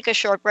 Let's take a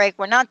short break.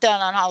 We're not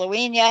done on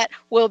Halloween yet.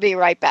 We'll be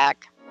right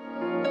back.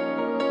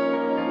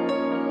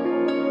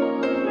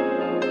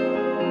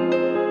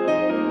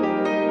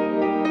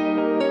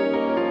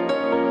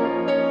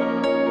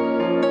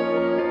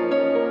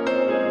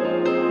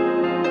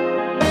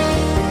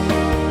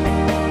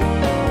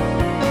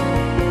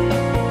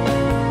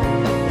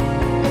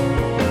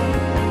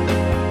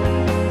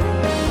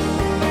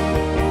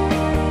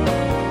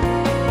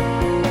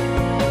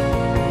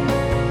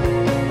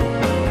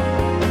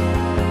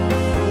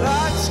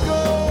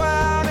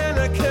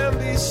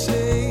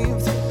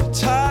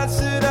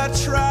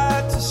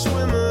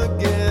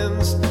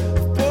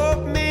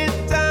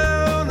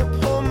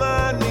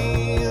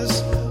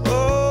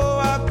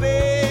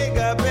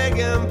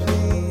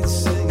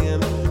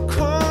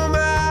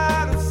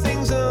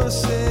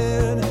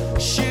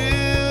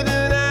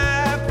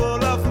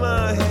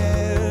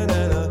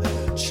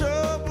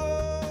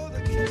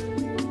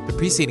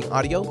 Preceding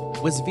audio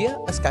was via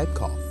a Skype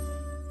call.